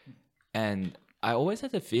products. And I always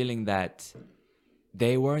had a feeling that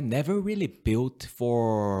they were never really built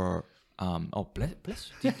for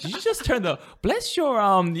bless. Did you just turn the bless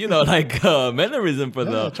your mannerism for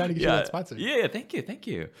the trying to get you that sponsor. Yeah, thank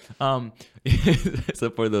you. So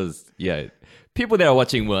for those people that are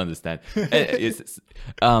watching will understand.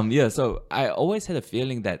 So I always had a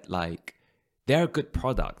feeling that like they're good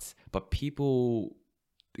products, but people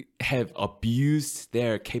have abused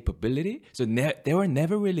their capability. So they were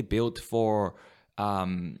never really built for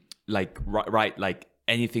write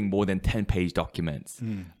anything more than 10-page documents.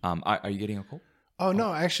 Are you getting a call? Oh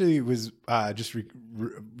no, I actually was just. Do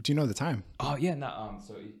you know the time? Oh yeah, no.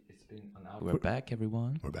 So it's been an hour. We're back,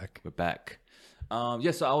 everyone. We're back.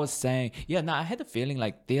 So I was saying, I had a feeling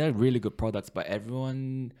like they are really good products, but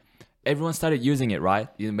everyone started using it, right?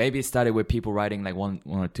 Maybe it started with people writing like one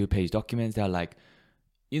or 2-page documents. They're like,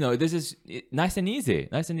 this is nice and easy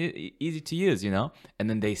to use, and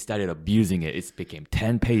then they started abusing it. It became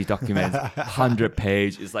 10-page documents,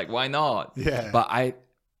 100-page. It's like, why not? Yeah. But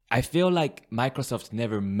I feel like Microsoft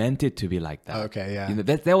never meant it to be like that. Okay, yeah.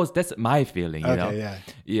 That's my feeling, you know? Yeah.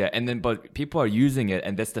 Yeah, and then, but people are using it,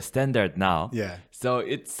 and that's the standard now. Yeah. So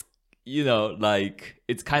it's,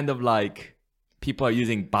 it's kind of like people are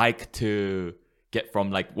using bike to get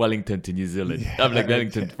from like Wellington to New Zealand.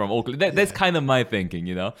 Wellington from Auckland. That's kind of my thinking,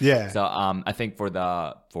 Yeah. So I think for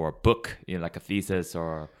a book, like a thesis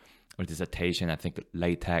or dissertation, I think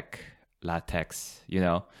latex,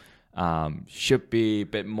 should be a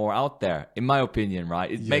bit more out there, in my opinion,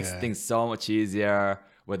 right? It makes things so much easier,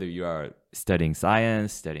 whether you are studying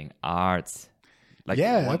science, studying arts. Like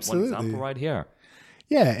absolutely. One example right here.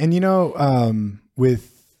 Yeah, and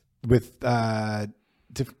with like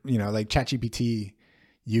ChatGPT,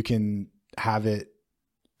 you can have it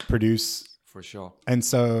produce for sure. And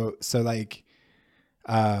so like,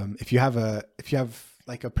 if you have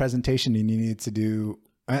like a presentation and you need to do,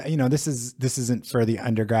 this isn't for the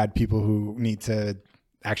undergrad people who need to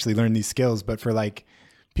actually learn these skills, but for like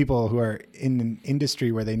people who are in an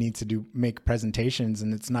industry where they need to make presentations,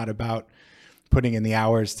 and it's not about putting in the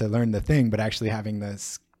hours to learn the thing, but actually having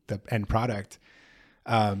the end product.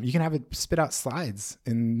 You can have it spit out slides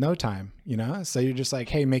in no time, So you're just like,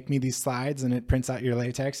 hey, make me these slides, and it prints out your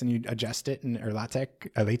latex, and you adjust it, or latex,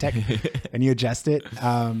 and you adjust it.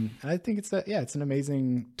 I think it's an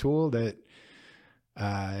amazing tool that,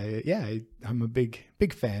 I'm a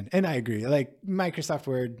big fan, and I agree. Like Microsoft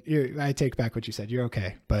Word, I take back what you said. You're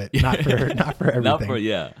okay, but not for everything.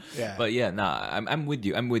 But I'm with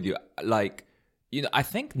you. Like, I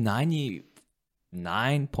think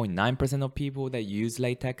 99.9% of people that use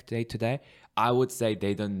LaTeX day to day, I would say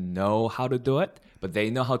they don't know how to do it, but they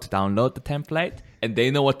know how to download the template and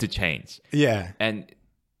they know what to change. Yeah. And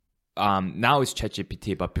now it's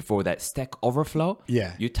ChatGPT, but before that, Stack Overflow.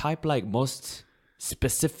 Yeah. You type like most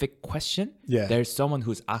specific question. Yeah. There's someone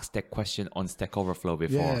who's asked that question on Stack Overflow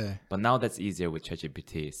before. Yeah. But now that's easier with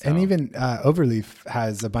ChatGPT. So. And even Overleaf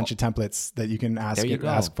has a bunch of templates that you can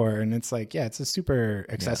ask for, and it's like, it's a super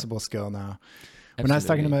accessible skill now. When I was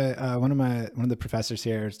talking to one of the professors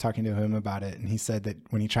here, I was talking to him about it, and he said that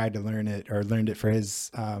when he tried to learn it or learned it for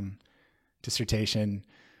his dissertation,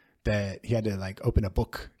 that he had to like open a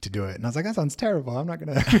book to do it. And I was like, that sounds terrible. I'm not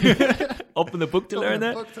gonna open a book to learn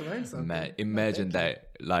it. Book to learn something. Man, imagine that,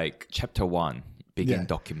 like chapter 1, begin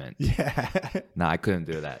document. Yeah. No, I couldn't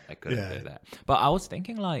do that. Do that. But I was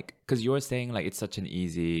thinking like, because you were saying like it's such an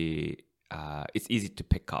easy, it's easy to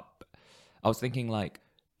pick up. I was thinking like,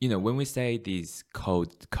 when we say these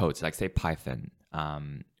codes, like say Python,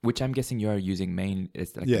 which I'm guessing you are using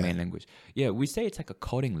it's like the main language. Yeah, we say it's like a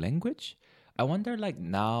coding language. I wonder like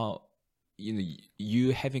now,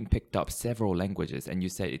 you having picked up several languages and you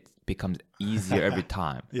say it becomes easier every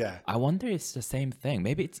time. Yeah. I wonder if it's the same thing.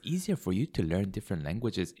 Maybe it's easier for you to learn different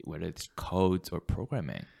languages, whether it's codes or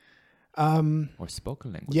programming or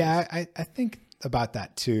spoken languages. Yeah, I think about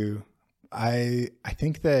that too. I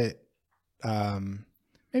think that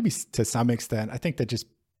maybe to some extent, I think that just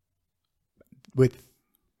with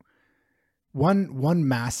one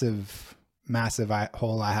massive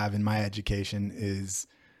hole I have in my education is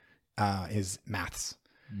maths.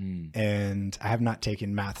 And I have not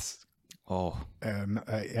taken maths. I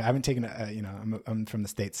haven't taken I'm from the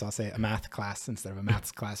States, so I'll say a math class instead of a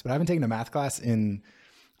maths class, but I haven't taken a math class in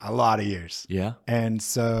a lot of years. Yeah. And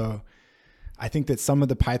so I think that some of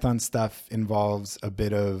the Python stuff involves a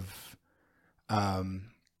bit of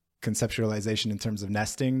conceptualization in terms of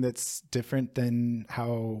nesting that's different than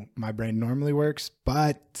how my brain normally works.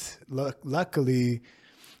 But luckily,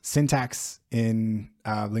 syntax in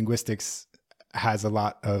linguistics has a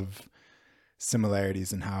lot of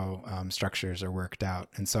similarities in how structures are worked out.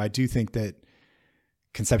 And so I do think that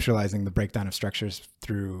conceptualizing the breakdown of structures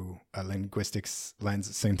through a linguistics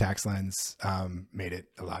lens, syntax lens, made it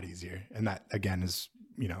a lot easier. And that, again, is,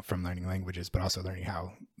 from learning languages, but also learning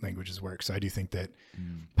how languages work. So I do think that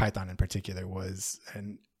Python in particular was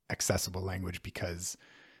an accessible language because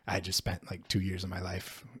I just spent like 2 years of my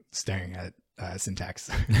life staring at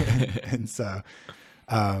syntax. And so,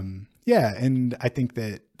 and I think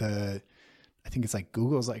that I think it's like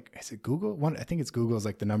Google's like, is it Google? I think it's Google's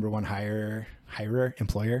like the number one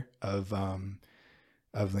employer of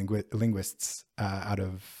linguists out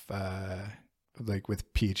of like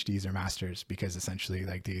with PhDs or masters, because essentially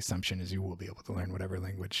like the assumption is you will be able to learn whatever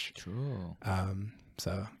language. True.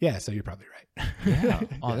 So you're probably right. Yeah.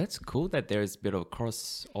 Oh, that's cool that there's a bit of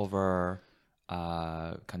crossover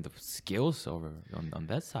kind of skills over on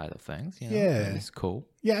that side of things. Yeah. It's cool.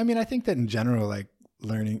 Yeah. I mean, I think that in general, like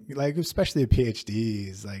learning, like especially a PhD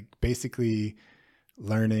is like basically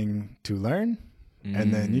learning to learn.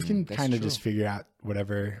 And then you can kind of just figure out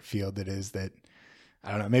whatever field it is that, I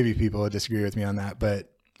don't know, maybe people will disagree with me on that,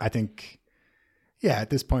 but I think, at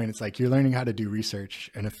this point, it's like you're learning how to do research.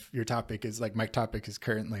 And if your topic is like, my topic is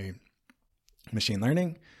currently machine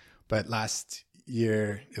learning, but last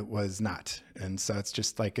year it was not. And so it's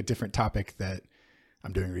just like a different topic that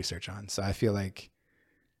I'm doing research on. So I feel like,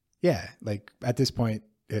 like at this point,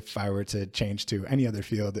 if I were to change to any other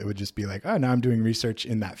field, it would just be like, oh, now I'm doing research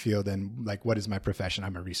in that field. And like, what is my profession?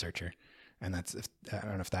 I'm a researcher. And that's, I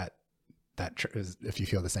don't know if if you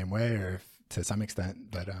feel the same way or to some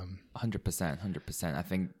extent, but 100%. I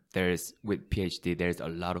think with PhD, there's a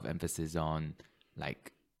lot of emphasis on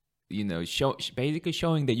like, basically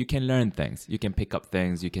showing that you can learn things, you can pick up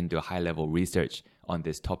things, you can do a high level research on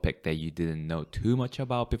this topic that you didn't know too much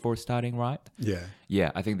about before starting, right?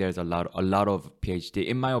 Yeah. I think there's a lot of PhD,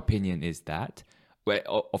 in my opinion, is that,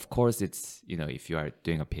 well, of course it's, if you are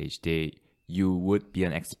doing a PhD, you would be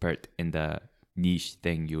an expert in the niche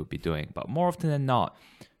thing you would be doing, but more often than not,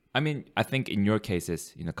 I mean, I think in your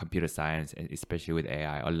cases, computer science, and especially with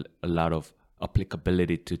AI, a lot of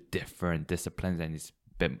applicability to different disciplines, and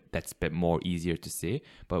that's a bit more easier to see.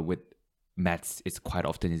 But with maths, it's quite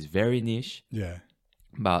often is very niche. Yeah.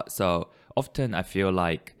 But so often I feel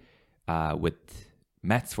like with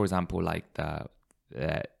maths, for example, like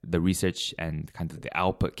the research and kind of the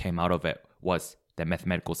output came out of it was the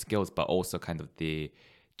mathematical skills, but also kind of the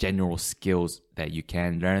general skills that you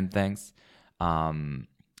can learn things,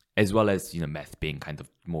 as well as math being kind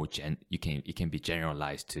of more it can be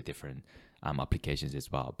generalized to different applications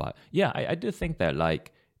as well. But I do think that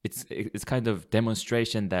like it's kind of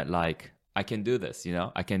demonstration that like I can do this,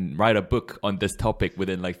 I can write a book on this topic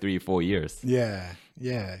within like 3-4 years. Yeah.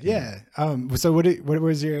 So what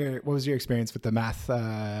was your experience with the math?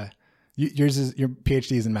 Your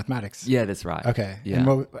PhD is in mathematics. Yeah, that's right. Okay. Yeah.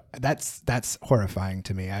 And that's horrifying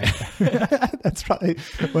to me. That's probably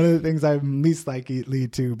one of the things I'm least likely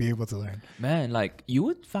to be able to learn. Man, like you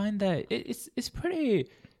would find that it's pretty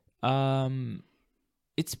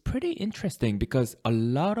interesting, because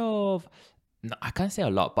I can't say a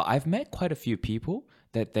lot, but I've met quite a few people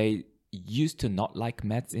that they used to not like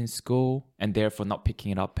maths in school and therefore not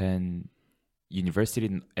picking it up in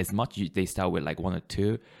university as much. They start with like 1 or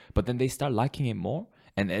 2, but then they start liking it more.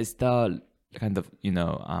 And as the kind of,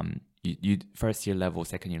 you first year level,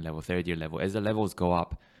 second year level, third year level, as the levels go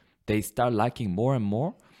up, they start liking more and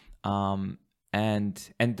more,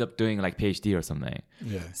 and end up doing like PhD or something.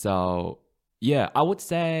 Yeah. So I would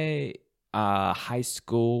say high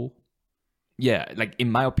school, like in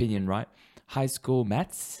my opinion, right? High school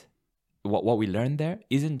maths, what we learn there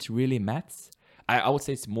isn't really maths. I would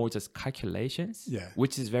say it's more just calculations,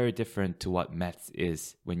 which is very different to what maths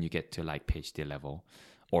is when you get to like PhD level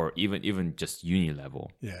or even just uni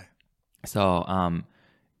level. Yeah. So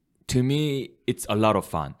to me, it's a lot of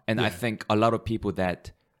fun. And I think a lot of people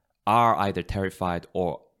that are either terrified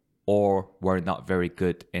or were not very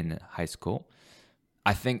good in high school,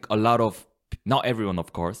 I think not everyone,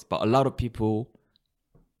 of course, but a lot of people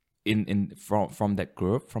from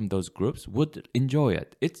those groups would enjoy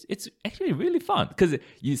it. It's actually really fun, because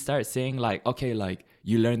you start saying like, okay, like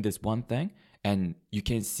you learn this one thing and you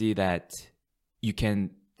can see that you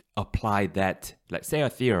can apply that, like say a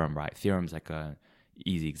theorem, right? Theorem's like a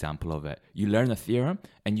easy example of it. You learn a theorem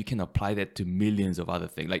and you can apply that to millions of other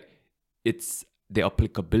things. Like the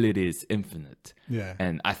applicability is infinite. Yeah.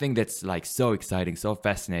 And I think that's like so exciting, so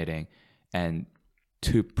fascinating. And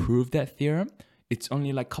to prove that theorem, it's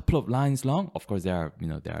only like a couple of lines long. Of course, there are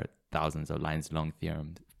thousands of lines long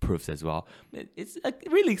theorem proofs as well. It's like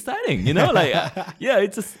really exciting, like,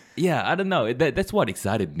 it's just, I don't know. That's what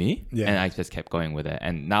excited me. Yeah. And I just kept going with it.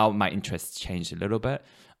 And now my interests changed a little bit.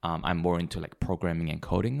 I'm more into like programming and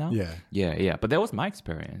coding now. Yeah. But that was my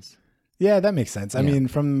experience. Yeah, that makes sense. I mean,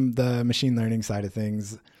 from the machine learning side of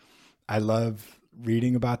things, I love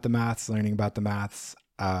reading about the maths, learning about the maths.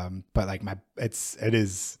 But like it's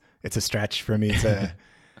a stretch for me to,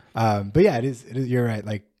 but yeah, it is, you're right.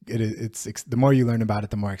 Like it's the more you learn about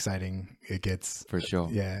it, the more exciting it gets. For sure.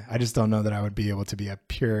 Yeah. I just don't know that I would be able to be a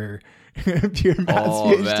pure maths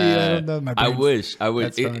PhD. Man. I don't know. I wish.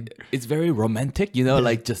 It's very romantic,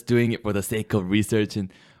 like just doing it for the sake of research.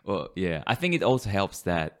 And I think it also helps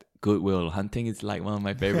that Good Will Hunting is like one of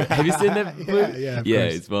my favorite. Have you seen that movie? Yeah,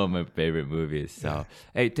 it's one of my favorite movies. So,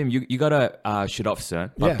 hey, Tim, you gotta shoot off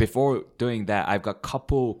soon. But before doing that, I've got a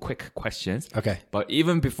couple quick questions. Okay. But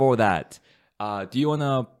even before that, do you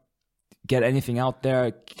wanna get anything out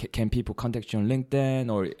there? Can people contact you on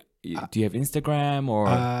LinkedIn, or do you have Instagram, or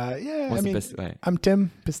what's the best way? I'm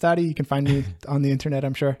Tim Pistotti. You can find me on the internet,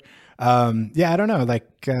 I'm sure. I don't know,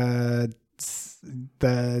 like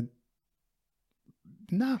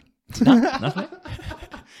Nothing?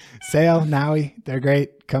 Sale, Naui, they're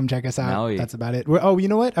great. Come check us out. Naui. That's about it. You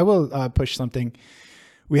know what? I will push something.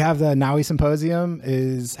 We have the Naui Symposium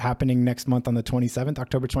is happening next month on the 27th,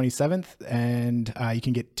 October 27th, and you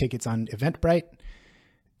can get tickets on Eventbrite.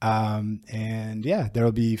 There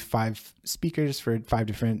will be 5 speakers for 5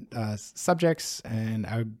 different subjects, and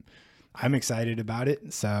I'm excited about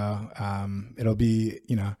it. So it'll be,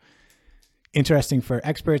 interesting for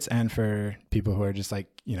experts and for people who are just like,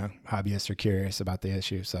 hobbyists or curious about the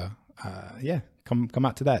issue. So, come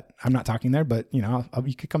out to that. I'm not talking there, but you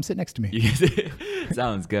could come sit next to me.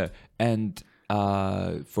 Sounds good. And,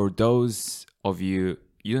 for those of you,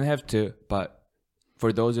 you don't have to, but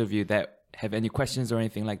for those of you that have any questions or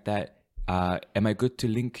anything like that, am I good to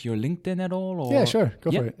link your LinkedIn at all? Or? Yeah, sure.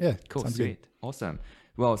 Go for it. Yeah. Cool. Sounds Sweet. good. Awesome.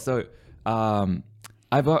 Well, so,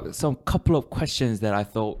 I've got some couple of questions that I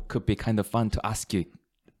thought could be kind of fun to ask you,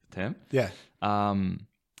 Tim. Yeah.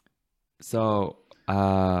 So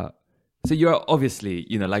you're obviously,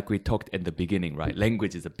 like we talked at the beginning, right?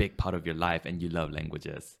 Language is a big part of your life and you love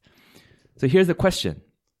languages. So here's a question.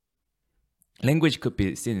 Language could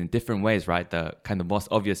be seen in different ways, right? The kind of most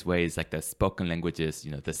obvious way is like the spoken languages,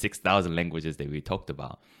 the 6,000 languages that we talked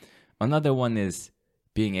about. Another one is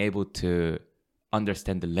being able to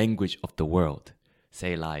understand the language of the world.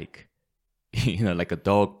 Say like, like a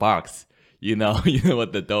dog barks, you know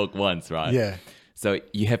what the dog wants, right? Yeah. So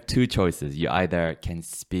you have 2 choices. You either can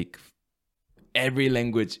speak every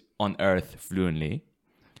language on earth fluently,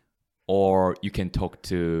 or you can talk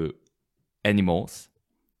to animals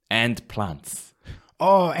and plants.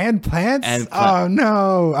 Oh, and plants? Oh,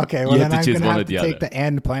 no. Okay, well, then I'm going to have to take the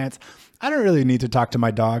and plants. I don't really need to talk to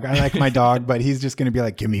my dog. I like my dog, but he's just going to be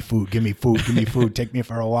like, give me food, take me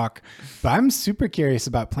for a walk. But I'm super curious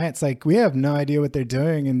about plants. Like, we have no idea what they're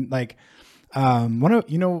doing. And like, one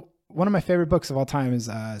of my favorite books of all time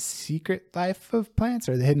is Secret Life of Plants,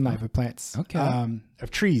 or The Hidden Life of Plants. Okay.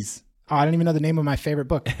 Of trees. Oh, I don't even know the name of my favorite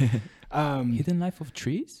book. Hidden Life of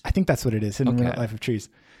Trees? I think that's what it is. Hidden Life of Trees.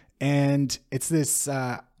 And it's this,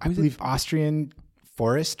 I believe, Austrian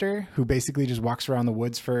forester who basically just walks around the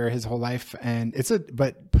woods for his whole life. And it's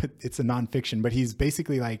but it's a nonfiction, but he's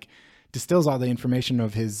basically like distills all the information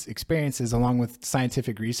of his experiences along with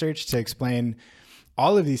scientific research to explain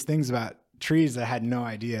all of these things about trees that I had no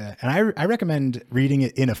idea. And I recommend reading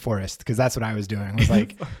it in a forest, because that's what I was doing. It was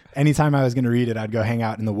like anytime I was going to read it, I'd go hang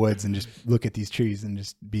out in the woods and just look at these trees and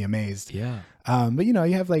just be amazed. Yeah. But you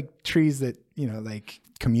have like trees that, like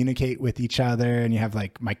communicate with each other, and you have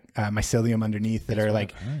like mycelium underneath that are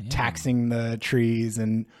like taxing the trees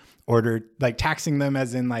and taxing them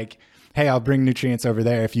as in like, hey, I'll bring nutrients over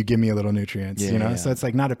there if you give me a little nutrients, So it's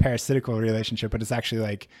like not a parasitical relationship, but it's actually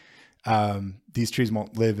like, these trees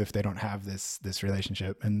won't live if they don't have this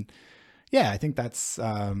relationship. And I think that's,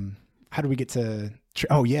 how do we get to,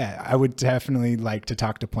 I would definitely like to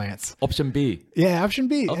talk to plants. Option B. Yeah. Option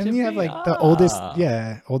B. And you have like the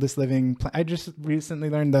oldest living, I just recently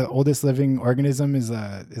learned the oldest living organism is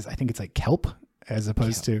I think it's like kelp, as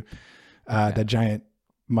opposed to, the giant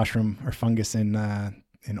mushroom or fungus in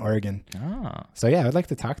Oregon. So I would like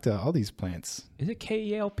to talk to all these plants. Is it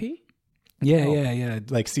KELP? Yeah.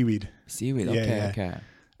 Like seaweed. Okay.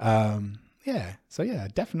 So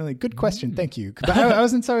definitely good question. Thank you. But I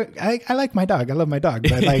wasn't I like my dog. I love my dog,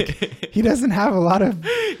 but like he doesn't have a lot of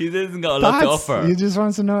he doesn't got a lot to offer. He just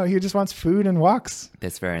wants to know. He just wants food and walks.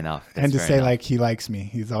 That's fair enough. Like he likes me.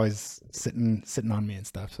 He's always sitting on me and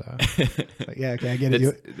stuff. So okay, I get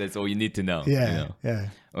it. That's all you need to know. Yeah.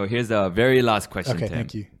 Well, here's a very last question. Okay, Tim.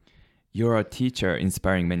 thank you. You're a teacher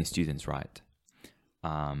inspiring many students, right?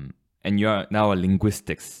 And you're now a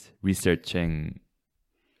linguistics researching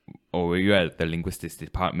or you're at the linguistics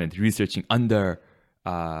department researching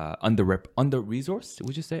under-resourced,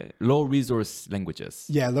 would you say? Low resource languages.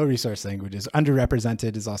 Yeah, low resource languages.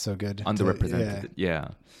 Underrepresented is also good. Underrepresented, yeah.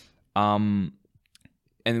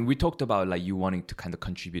 And we talked about like you wanting to kind of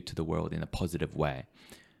contribute to the world in a positive way.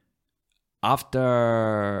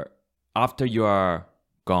 After you are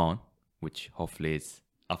gone, which hopefully is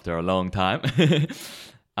after a long time,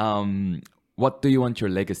 what do you want your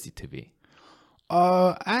legacy to be?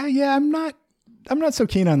 I'm not so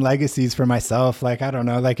keen on legacies for myself. Like, I don't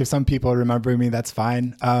know, like if some people remember me, that's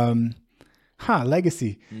fine.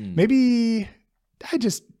 Legacy. Maybe I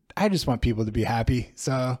just want people to be happy.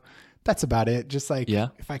 So that's about it. Just like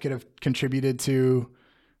if I could have contributed to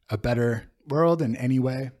a better world in any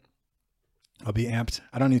way, I'll be amped.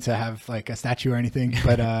 I don't need to have like a statue or anything,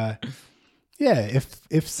 but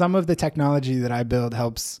if some of the technology that I build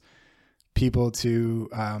helps people to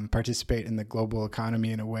participate in the global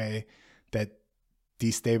economy in a way that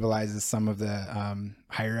destabilizes some of the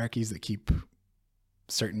hierarchies that keep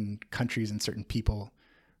certain countries and certain people,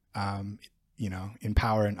 in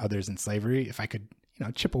power and others in slavery. If I could,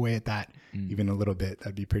 chip away at that even a little bit,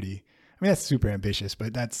 that'd be pretty. I mean, that's super ambitious,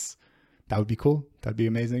 but that would be cool. That'd be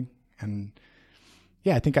amazing. And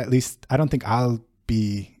yeah, I think at least I don't think I'll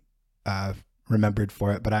be remembered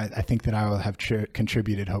for it, but I think that I will have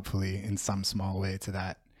contributed hopefully in some small way to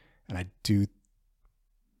that. And I do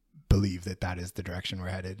believe that is the direction we're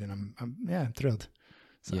headed, and I'm thrilled.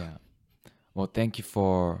 So. Yeah. Well, thank you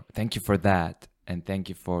for that, and thank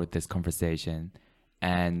you for this conversation,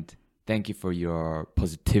 and thank you for your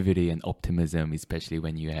positivity and optimism, especially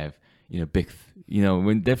when you have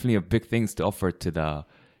when definitely have big things to offer to the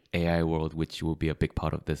AI world, which will be a big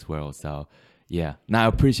part of this world. So yeah, I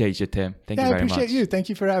appreciate you, Tim. Thank you very much. I appreciate you. Thank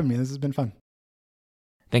you for having me. This has been fun.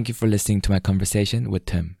 Thank you for listening to my conversation with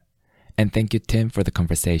Tim. And thank you, Tim, for the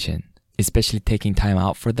conversation, especially taking time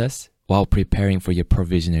out for this while preparing for your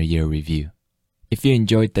provisional year review. If you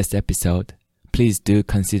enjoyed this episode, please do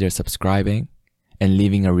consider subscribing and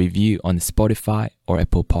leaving a review on Spotify or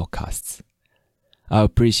Apple Podcasts. I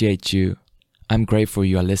appreciate you. I'm grateful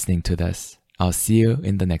you are listening to this. I'll see you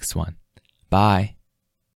in the next one. Bye.